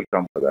of people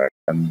come for that,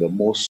 and the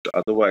most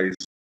otherwise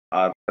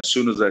are, as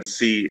soon as I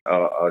see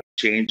a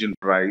change in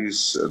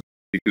price,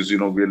 because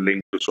we're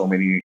linked to so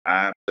many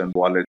apps and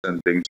wallets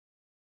and things,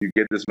 you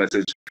get this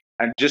message,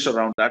 and just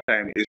around that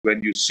time is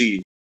when you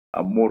see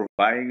more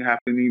buying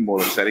happening,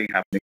 more selling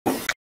happening.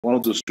 One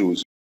of those two.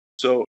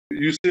 So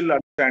you still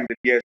understand that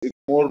yes, it's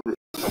more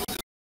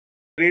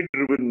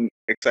trade-driven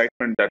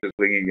excitement that is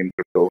bringing in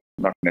crypto,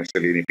 not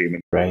necessarily any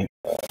payment.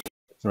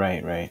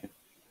 Right.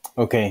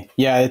 Okay.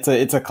 Yeah,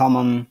 it's a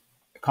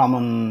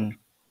common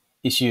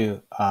issue.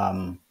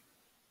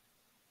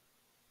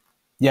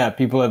 Yeah,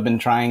 people have been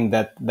trying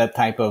that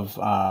type of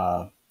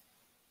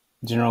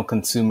general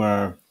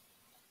consumer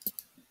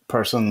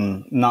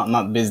person,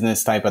 not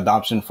business type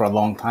adoption for a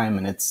long time,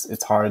 and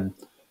it's hard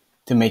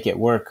to make it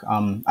work.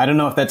 I don't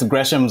know if that's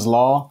Gresham's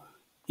law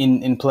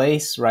in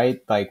place,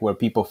 right? Like where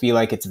people feel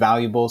like it's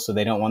valuable, so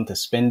they don't want to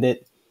spend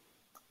it,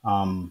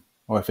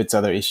 or if it's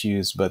other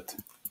issues. But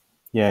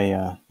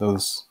yeah,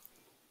 those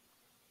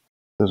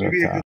are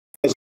tough.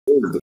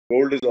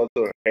 Gold is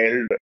also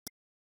held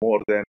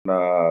more than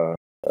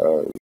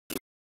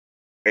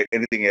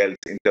anything else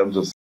in terms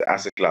of the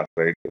asset class,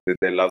 right?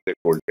 They love their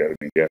gold here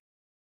in India.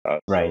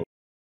 Right.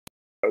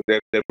 So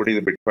they're putting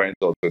the Bitcoins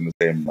also in the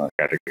same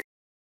category.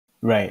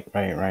 Right.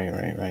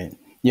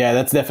 Yeah,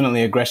 that's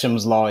definitely a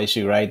Gresham's law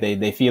issue, right?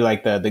 They feel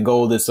like the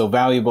gold is so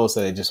valuable,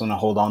 so they just want to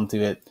hold on to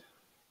it.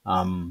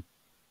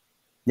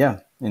 Yeah,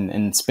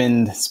 and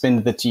spend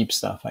the cheap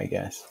stuff, I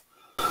guess.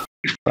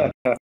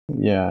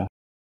 Yeah.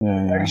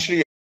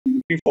 Actually,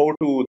 looking forward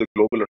to the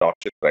global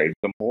adoption, right?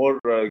 The more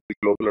the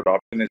global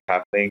adoption is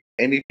happening,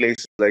 any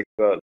place like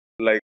the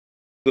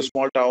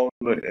small town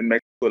in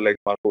Mexico, like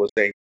Marco was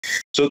saying.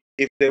 So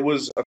if there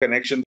was a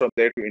connection from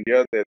there to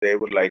India, they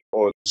were like,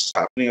 oh, it's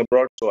happening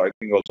abroad, so I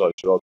think also I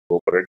should also go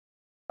for it.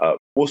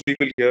 Most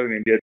people here in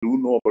India do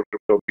know about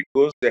crypto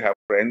because they have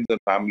friends and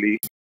family,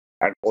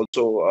 and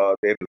also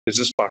their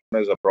business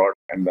partners abroad,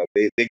 and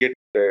they get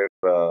their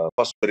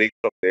first break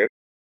from there.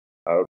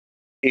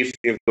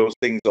 If those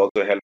things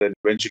also help, then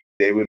eventually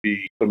they will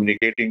be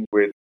communicating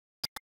with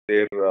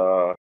their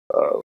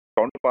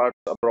counterparts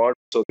abroad,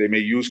 so they may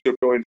use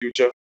crypto in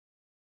future.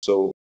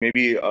 So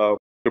maybe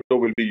crypto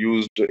will be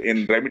used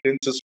in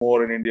remittances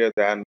more in India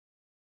than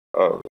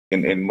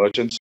in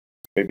merchants.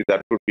 Maybe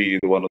that could be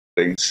one of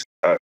the things.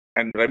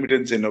 And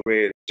remittance, in a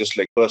way, just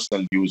like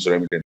personal use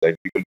remittance, like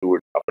people do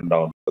it up and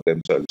down for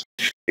themselves.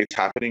 It's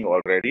happening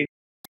already,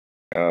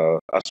 a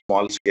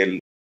small scale,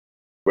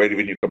 where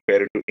when you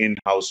compare it to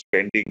in-house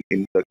spending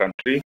in the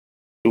country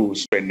to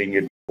spending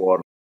it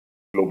for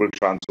global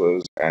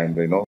transfers and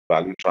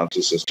value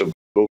transfer systems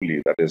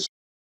globally, that is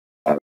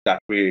that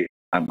way.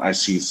 I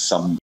see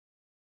some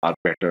are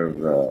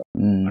better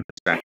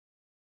understanding.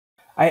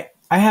 I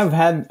have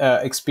had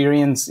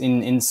experience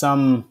in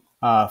some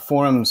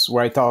forums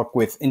where I talk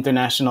with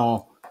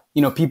international,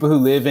 people who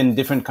live in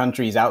different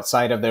countries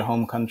outside of their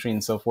home country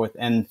and so forth.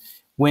 And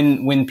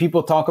when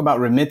people talk about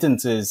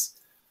remittances,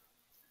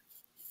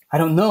 I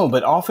don't know,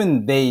 but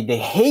often they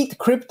hate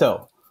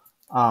crypto.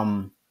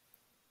 And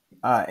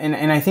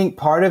I think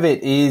part of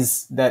it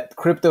is that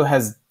crypto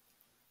has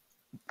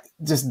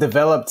just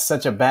developed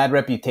such a bad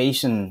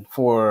reputation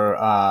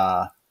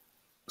for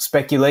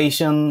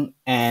speculation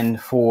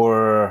and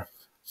for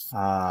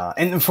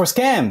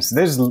scams.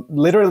 There's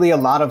literally a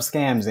lot of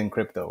scams in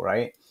crypto,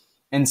 right?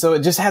 And so it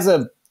just has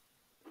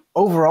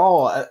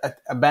overall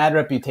a bad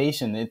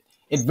reputation. It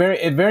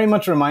very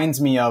much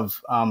reminds me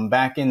of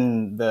back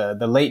in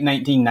the late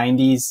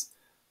 1990s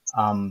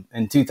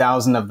and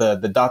 2000 of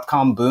the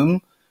dot-com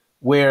boom,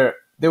 where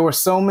there were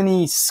so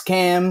many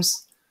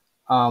scams,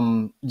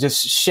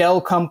 just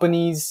shell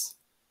companies,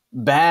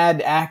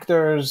 bad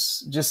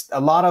actors, just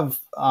a lot of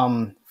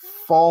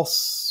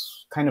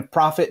false kind of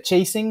profit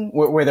chasing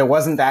where there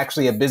wasn't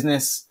actually a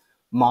business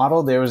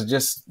model. There was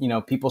just,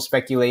 people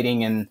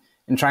speculating and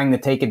trying to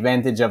take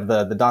advantage of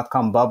the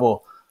dot-com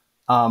bubble.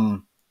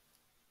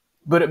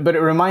 But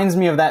it reminds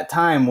me of that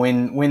time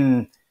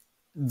when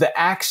the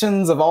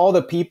actions of all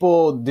the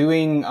people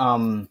doing,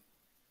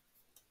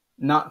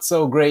 not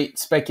so great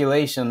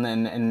speculation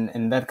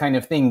and that kind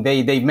of thing,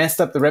 they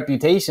messed up the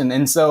reputation.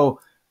 And so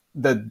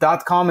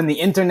the .com and the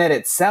internet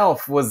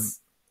itself was,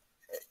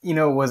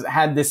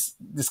 had this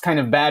kind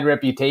of bad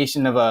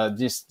reputation of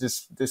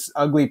this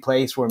ugly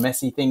place where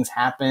messy things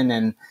happen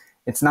and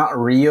it's not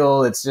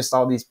real. It's just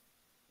all these,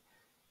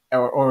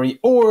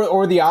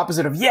 or the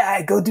opposite of,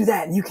 yeah, go do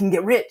that and you can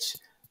get rich.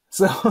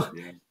 So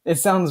yeah. It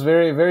sounds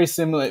very, very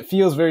similar. It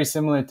feels very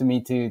similar to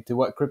me to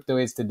what crypto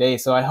is today.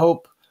 So I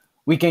hope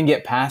we can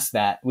get past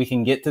that. We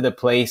can get to the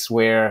place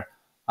where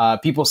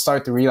people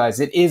start to realize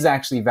it is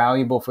actually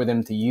valuable for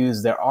them to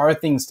use. There are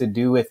things to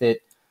do with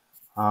it.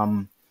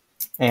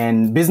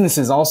 And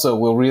businesses also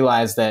will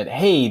realize that,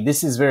 hey,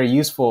 this is very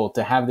useful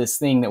to have this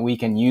thing that we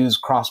can use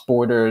cross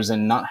borders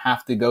and not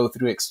have to go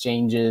through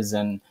exchanges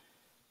and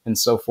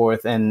so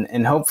forth.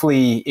 And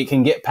hopefully it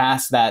can get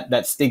past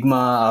that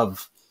stigma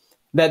of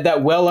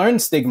that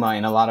well-earned stigma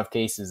in a lot of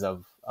cases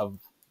of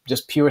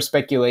just pure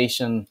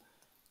speculation.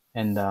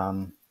 And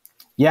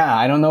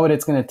I don't know what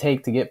it's going to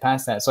take to get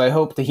past that. So I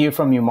hope to hear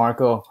from you,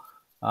 Marco,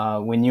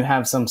 when you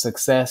have some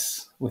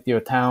success with your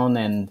town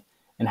and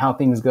how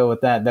things go with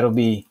that. That'll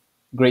be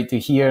great to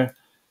hear.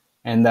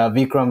 And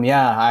Vikkram,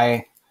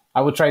 I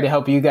will try to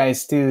help you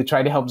guys too.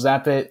 Try to help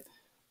Zapit,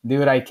 do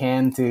what I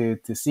can to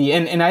see.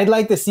 And I'd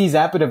like to see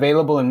Zapit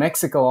available in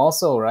Mexico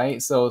also,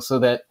 right? So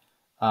that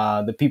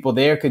the people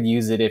there could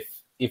use it if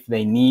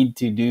they need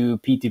to do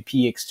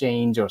P2P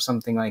exchange or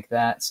something like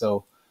that.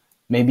 So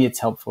maybe it's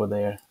helpful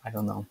there. I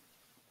don't know.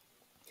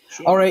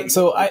 Sure. All right.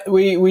 So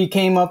we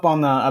came up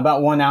on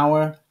about 1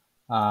 hour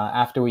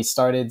after we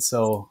started.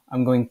 So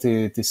I'm going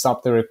to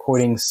stop the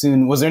recording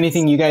soon. Was there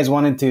anything you guys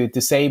wanted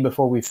to say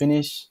before we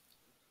finish?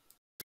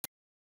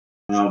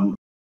 No,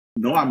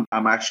 I'm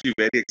actually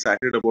very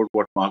excited about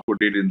what Marco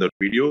did in the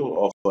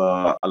video of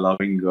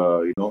allowing,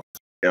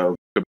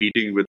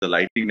 competing with the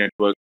Lightning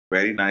Network.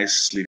 Very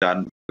nicely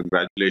done.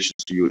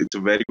 Congratulations to you. It's a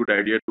very good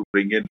idea to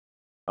bring in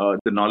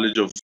the knowledge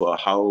of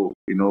how,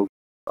 your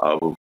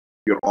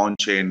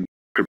on-chain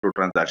crypto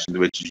transactions,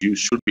 which you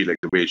should be like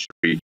the way it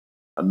should be,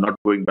 and not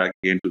going back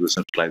again to the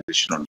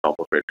centralization on top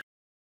of it.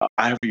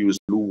 I have used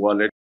Blue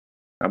Wallet.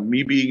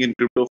 Me being in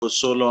crypto for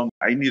so long,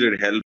 I needed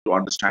help to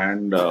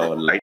understand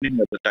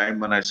Lightning at the time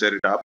when I set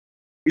it up.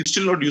 It's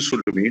still not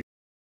useful to me.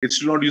 It's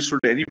still not useful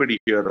to anybody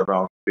here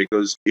around,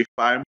 because if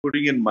I'm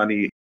putting in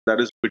money that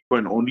is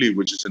Bitcoin only,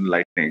 which is in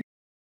Lightning,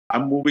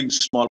 I'm moving a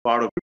small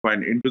part of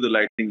Bitcoin into the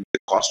Lightning. The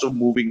cost of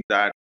moving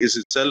that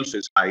itself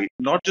is high.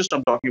 Not just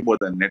I'm talking about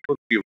the network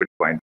fee of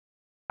Bitcoin.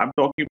 I'm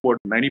talking about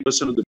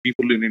 90% of the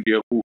people in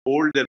India who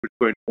hold their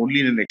Bitcoin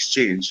only in an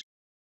exchange,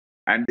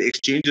 and the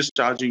exchange is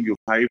charging you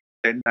 5,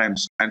 10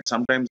 times, and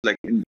sometimes like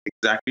in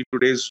exactly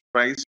today's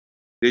price,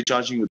 they're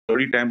charging you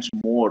 30 times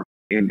more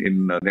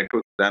in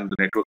network than the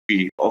network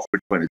fee of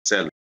Bitcoin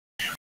itself.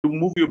 To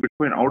move your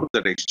Bitcoin out of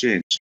that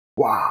exchange,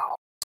 wow.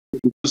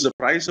 Because the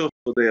price of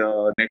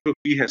the network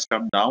fee has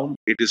come down,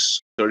 it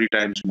is 30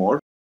 times more.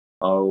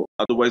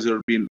 Otherwise, it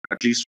would be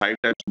at least 5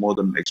 times more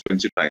than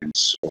expensive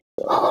times.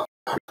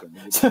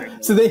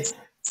 So they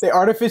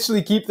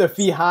artificially keep the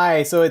fee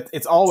high, so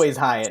it's always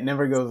high. It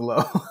never goes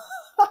low.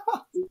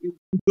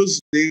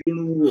 Because they're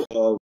going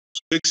to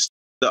fix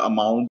the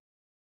amount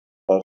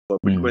of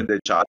Bitcoin they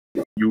charge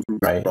you to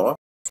withdraw.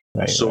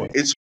 Right. So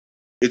it's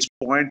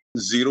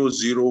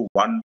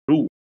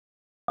 0.0012.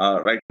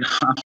 Right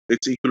now,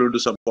 it's equivalent to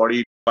some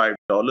 $45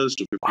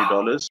 to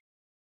 $50.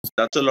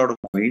 That's a lot of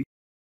money.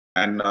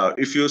 And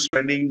if you're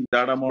spending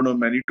that amount of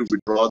money to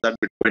withdraw that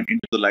Bitcoin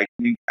into the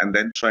Lightning and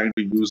then trying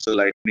to use the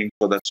Lightning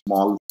for that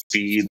small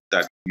fee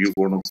that you're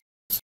going to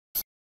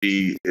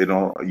be,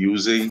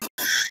 using,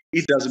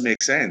 it doesn't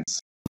make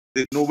sense.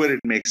 There's nowhere it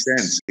makes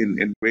sense.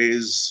 In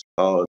ways,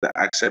 the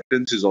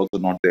acceptance is also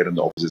not there on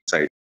the opposite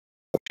side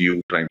of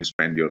you trying to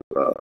spend your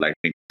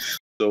Lightning.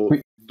 So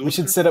we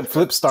should set up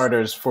flip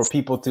starters for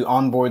people to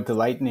onboard to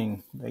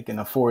Lightning. They can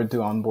afford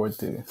to onboard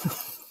to.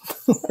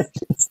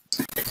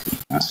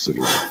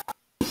 Absolutely.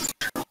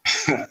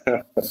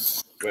 Well,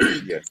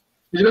 yes.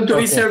 It's going to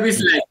be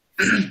service like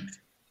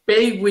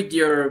pay with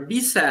your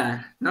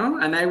Visa, no?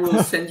 And I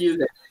will send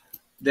you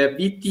the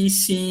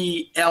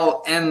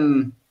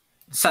BTCLN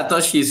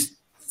Satoshis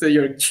to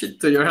your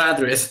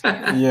address.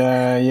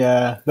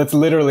 Yeah. That's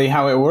literally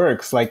how it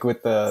works. Like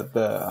with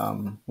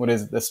the what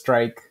is it, the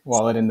Strike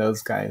wallet and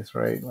those guys,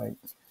 right? Like,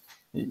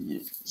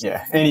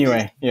 yeah.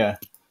 Anyway, yeah.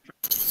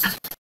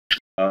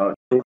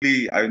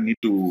 Totally, I need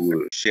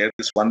to share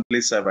this one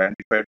place I've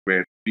identified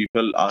where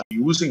people are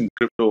using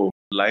crypto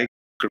like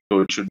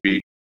crypto should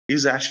be,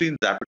 is actually in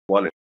Zapit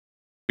Wallet.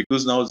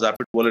 Because now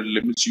Zapit Wallet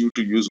limits you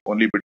to use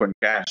only Bitcoin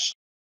Cash.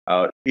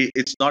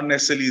 It's not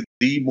necessarily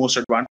the most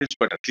advantage,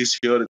 but at least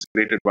here it's a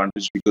great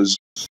advantage because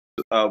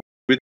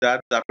with that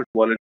Zapit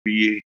Wallet,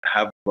 we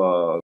have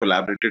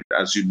collaborated,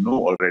 as you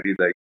know already,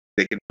 like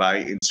they can buy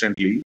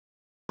instantly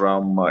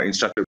from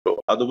InstaCrypto.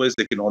 Otherwise,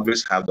 they can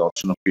always have the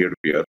option of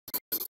peer-to-peer.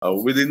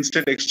 With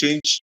instant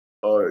exchange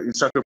or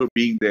InstaCrypto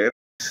being there,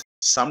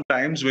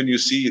 sometimes when you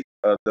see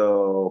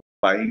the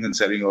buying and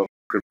selling of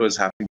cryptos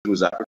happening through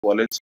Zapit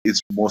wallets,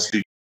 it's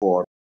mostly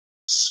for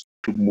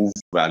to move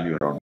value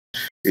around.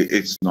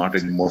 It's not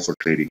anymore for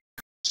trading.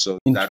 So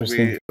that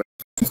way,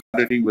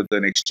 with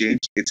an exchange,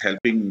 it's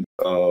helping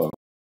to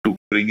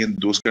bring in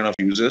those kind of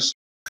users.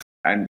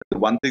 And the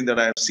one thing that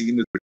I have seen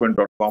with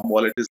Bitcoin.com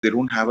wallet is they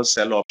don't have a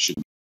sell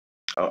option.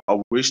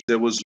 I wish there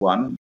was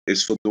one.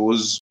 Is for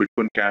those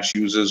Bitcoin Cash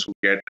users who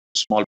get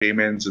small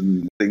payments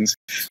and things,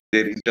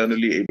 they're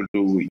internally able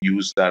to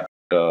use that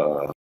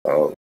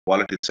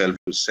wallet itself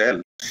to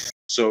sell.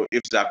 So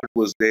if Zapit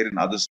was there in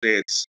other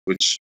states,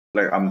 which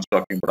like I'm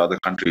talking about other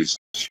countries,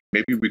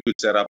 maybe we could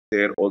set up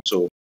there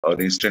also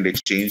an instant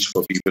exchange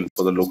for people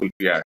for the local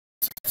fiat.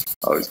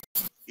 Or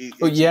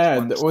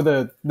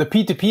the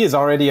P2P is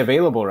already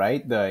available,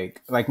 right?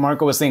 Like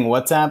Marco was saying,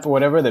 WhatsApp or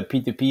whatever, the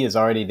P2P is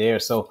already there.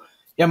 So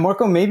yeah,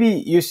 Marco, maybe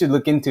you should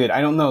look into it.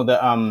 I don't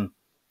know.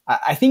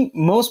 I think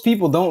most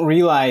people don't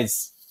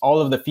realize all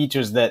of the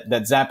features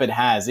that Zapit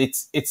has.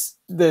 It's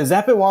the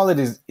Zapit wallet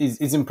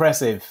is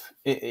impressive.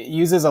 It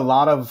uses a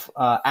lot of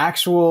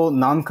actual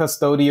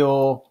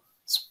non-custodial,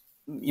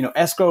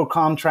 escrow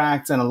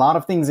contracts and a lot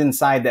of things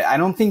inside that I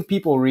don't think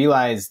people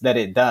realize that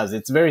it does.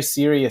 It's very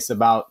serious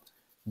about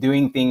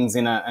doing things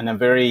in a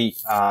very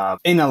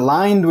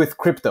aligned with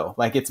crypto.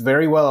 Like it's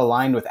very well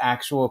aligned with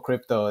actual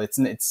crypto.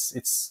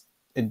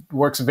 It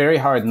works very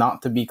hard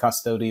not to be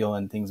custodial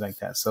and things like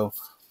that. So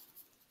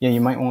yeah,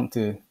 you might want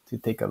to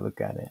take a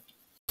look at it.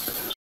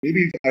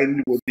 Maybe I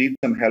would need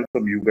some help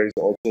from you guys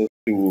also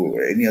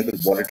to any other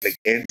wallet like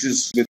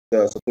Edges with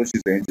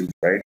Satoshi's Angels,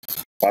 right?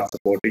 Part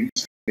supporting.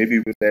 Maybe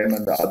with them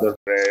and the other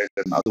threads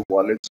and other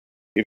wallets,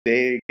 if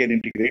they can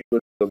integrate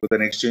with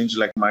an exchange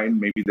like mine,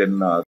 maybe then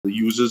the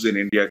users in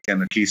India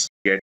can at least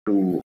get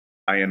to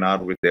INR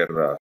with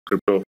their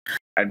crypto,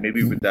 and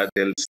maybe with that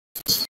they'll,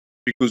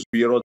 because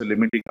we are also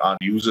limiting our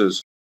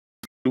users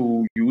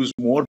to use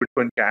more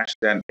Bitcoin Cash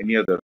than any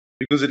other,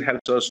 because it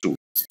helps us too.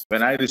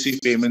 When I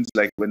receive payments,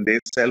 like when they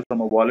sell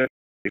from a wallet,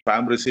 if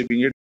I'm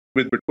receiving it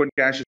with Bitcoin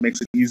Cash, it makes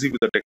it easy with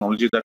the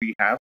technology that we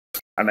have,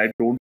 and I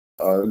don't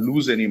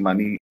lose any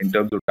money in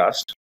terms of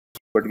dust.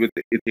 But with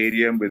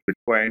Ethereum, with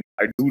Bitcoin,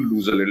 I do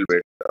lose a little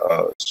bit.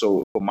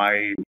 So for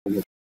my,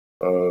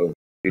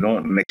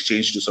 an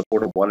exchange to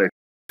support a wallet,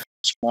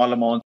 small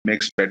amount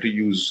makes better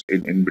use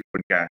in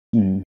Bitcoin Cash.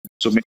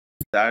 So maybe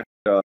that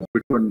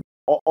Bitcoin,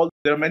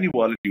 there are many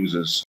wallet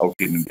users out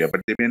in India,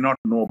 but they may not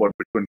know about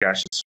Bitcoin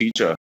Cash's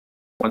feature.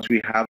 Once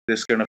we have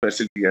this kind of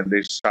facility and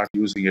they start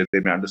using it, they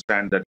may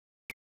understand that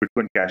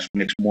Bitcoin Cash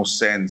makes more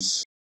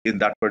sense in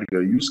that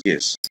particular use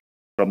case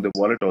from the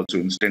wallet also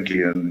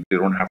instantly, and they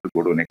don't have to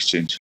go to an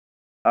exchange.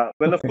 Of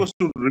course,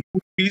 to remove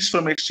fees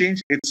from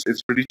exchange,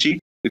 it's pretty cheap.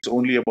 It's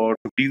only about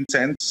 15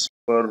 cents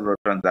per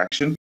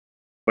transaction.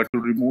 But to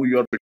remove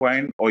your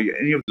Bitcoin or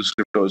any of the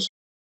cryptos,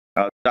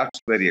 that's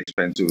very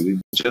expensive.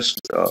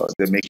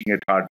 They're making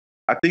it hard.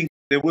 I think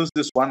there was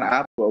this one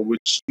app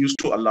which used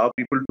to allow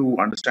people to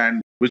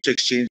understand which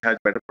exchange had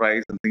better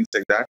price and things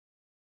like that.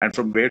 And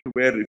from where to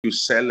where, if you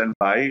sell and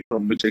buy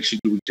from which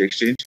exchange to which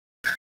exchange,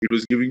 it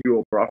was giving you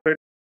a profit.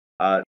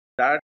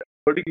 That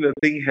particular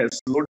thing has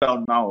slowed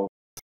down now,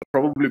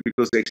 probably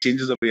because the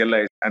exchanges have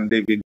realized and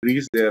they've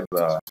increased their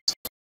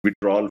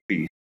withdrawal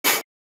fee.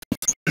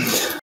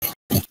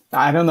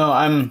 I don't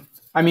know.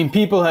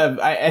 People have.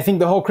 I think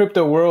the whole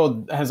crypto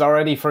world has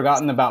already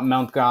forgotten about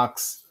Mt.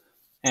 Gox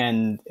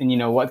and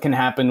what can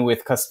happen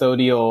with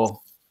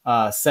custodial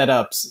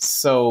setups.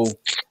 So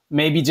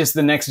maybe just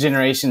the next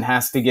generation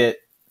has to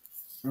get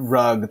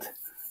rugged,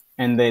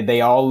 and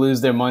they all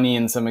lose their money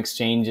in some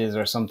exchanges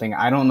or something.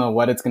 I don't know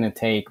what it's going to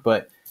take,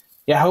 but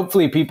yeah,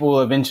 hopefully people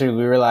will eventually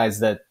realize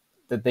that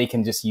they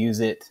can just use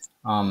it.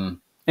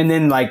 And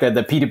then like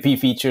the P2P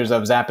features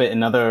of Zapit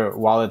and other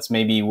wallets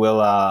maybe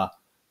will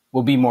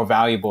be more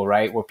valuable,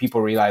 right? Where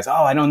people realize,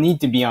 oh, I don't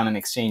need to be on an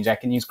exchange. I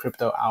can use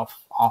crypto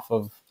off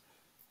of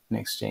an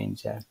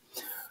exchange. Yeah.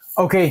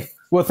 Okay.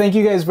 Well, thank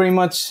you guys very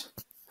much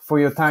for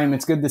your time.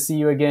 It's good to see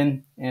you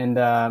again. And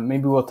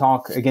maybe we'll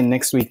talk again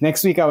next week.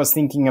 Next week, I was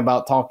thinking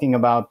about talking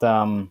about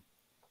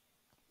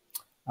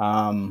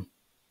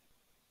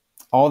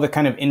all the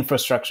kind of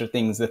infrastructure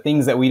things, the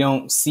things that we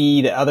don't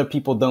see, that other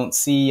people don't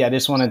see. I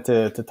just wanted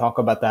to talk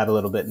about that a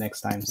little bit next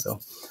time. So,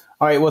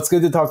 all right. Well, it's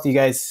good to talk to you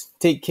guys.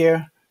 Take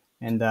care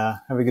and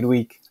have a good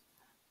week.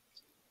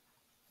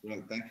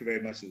 Well, thank you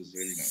very much. It was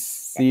really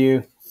nice. See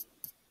you.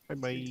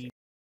 Bye-bye.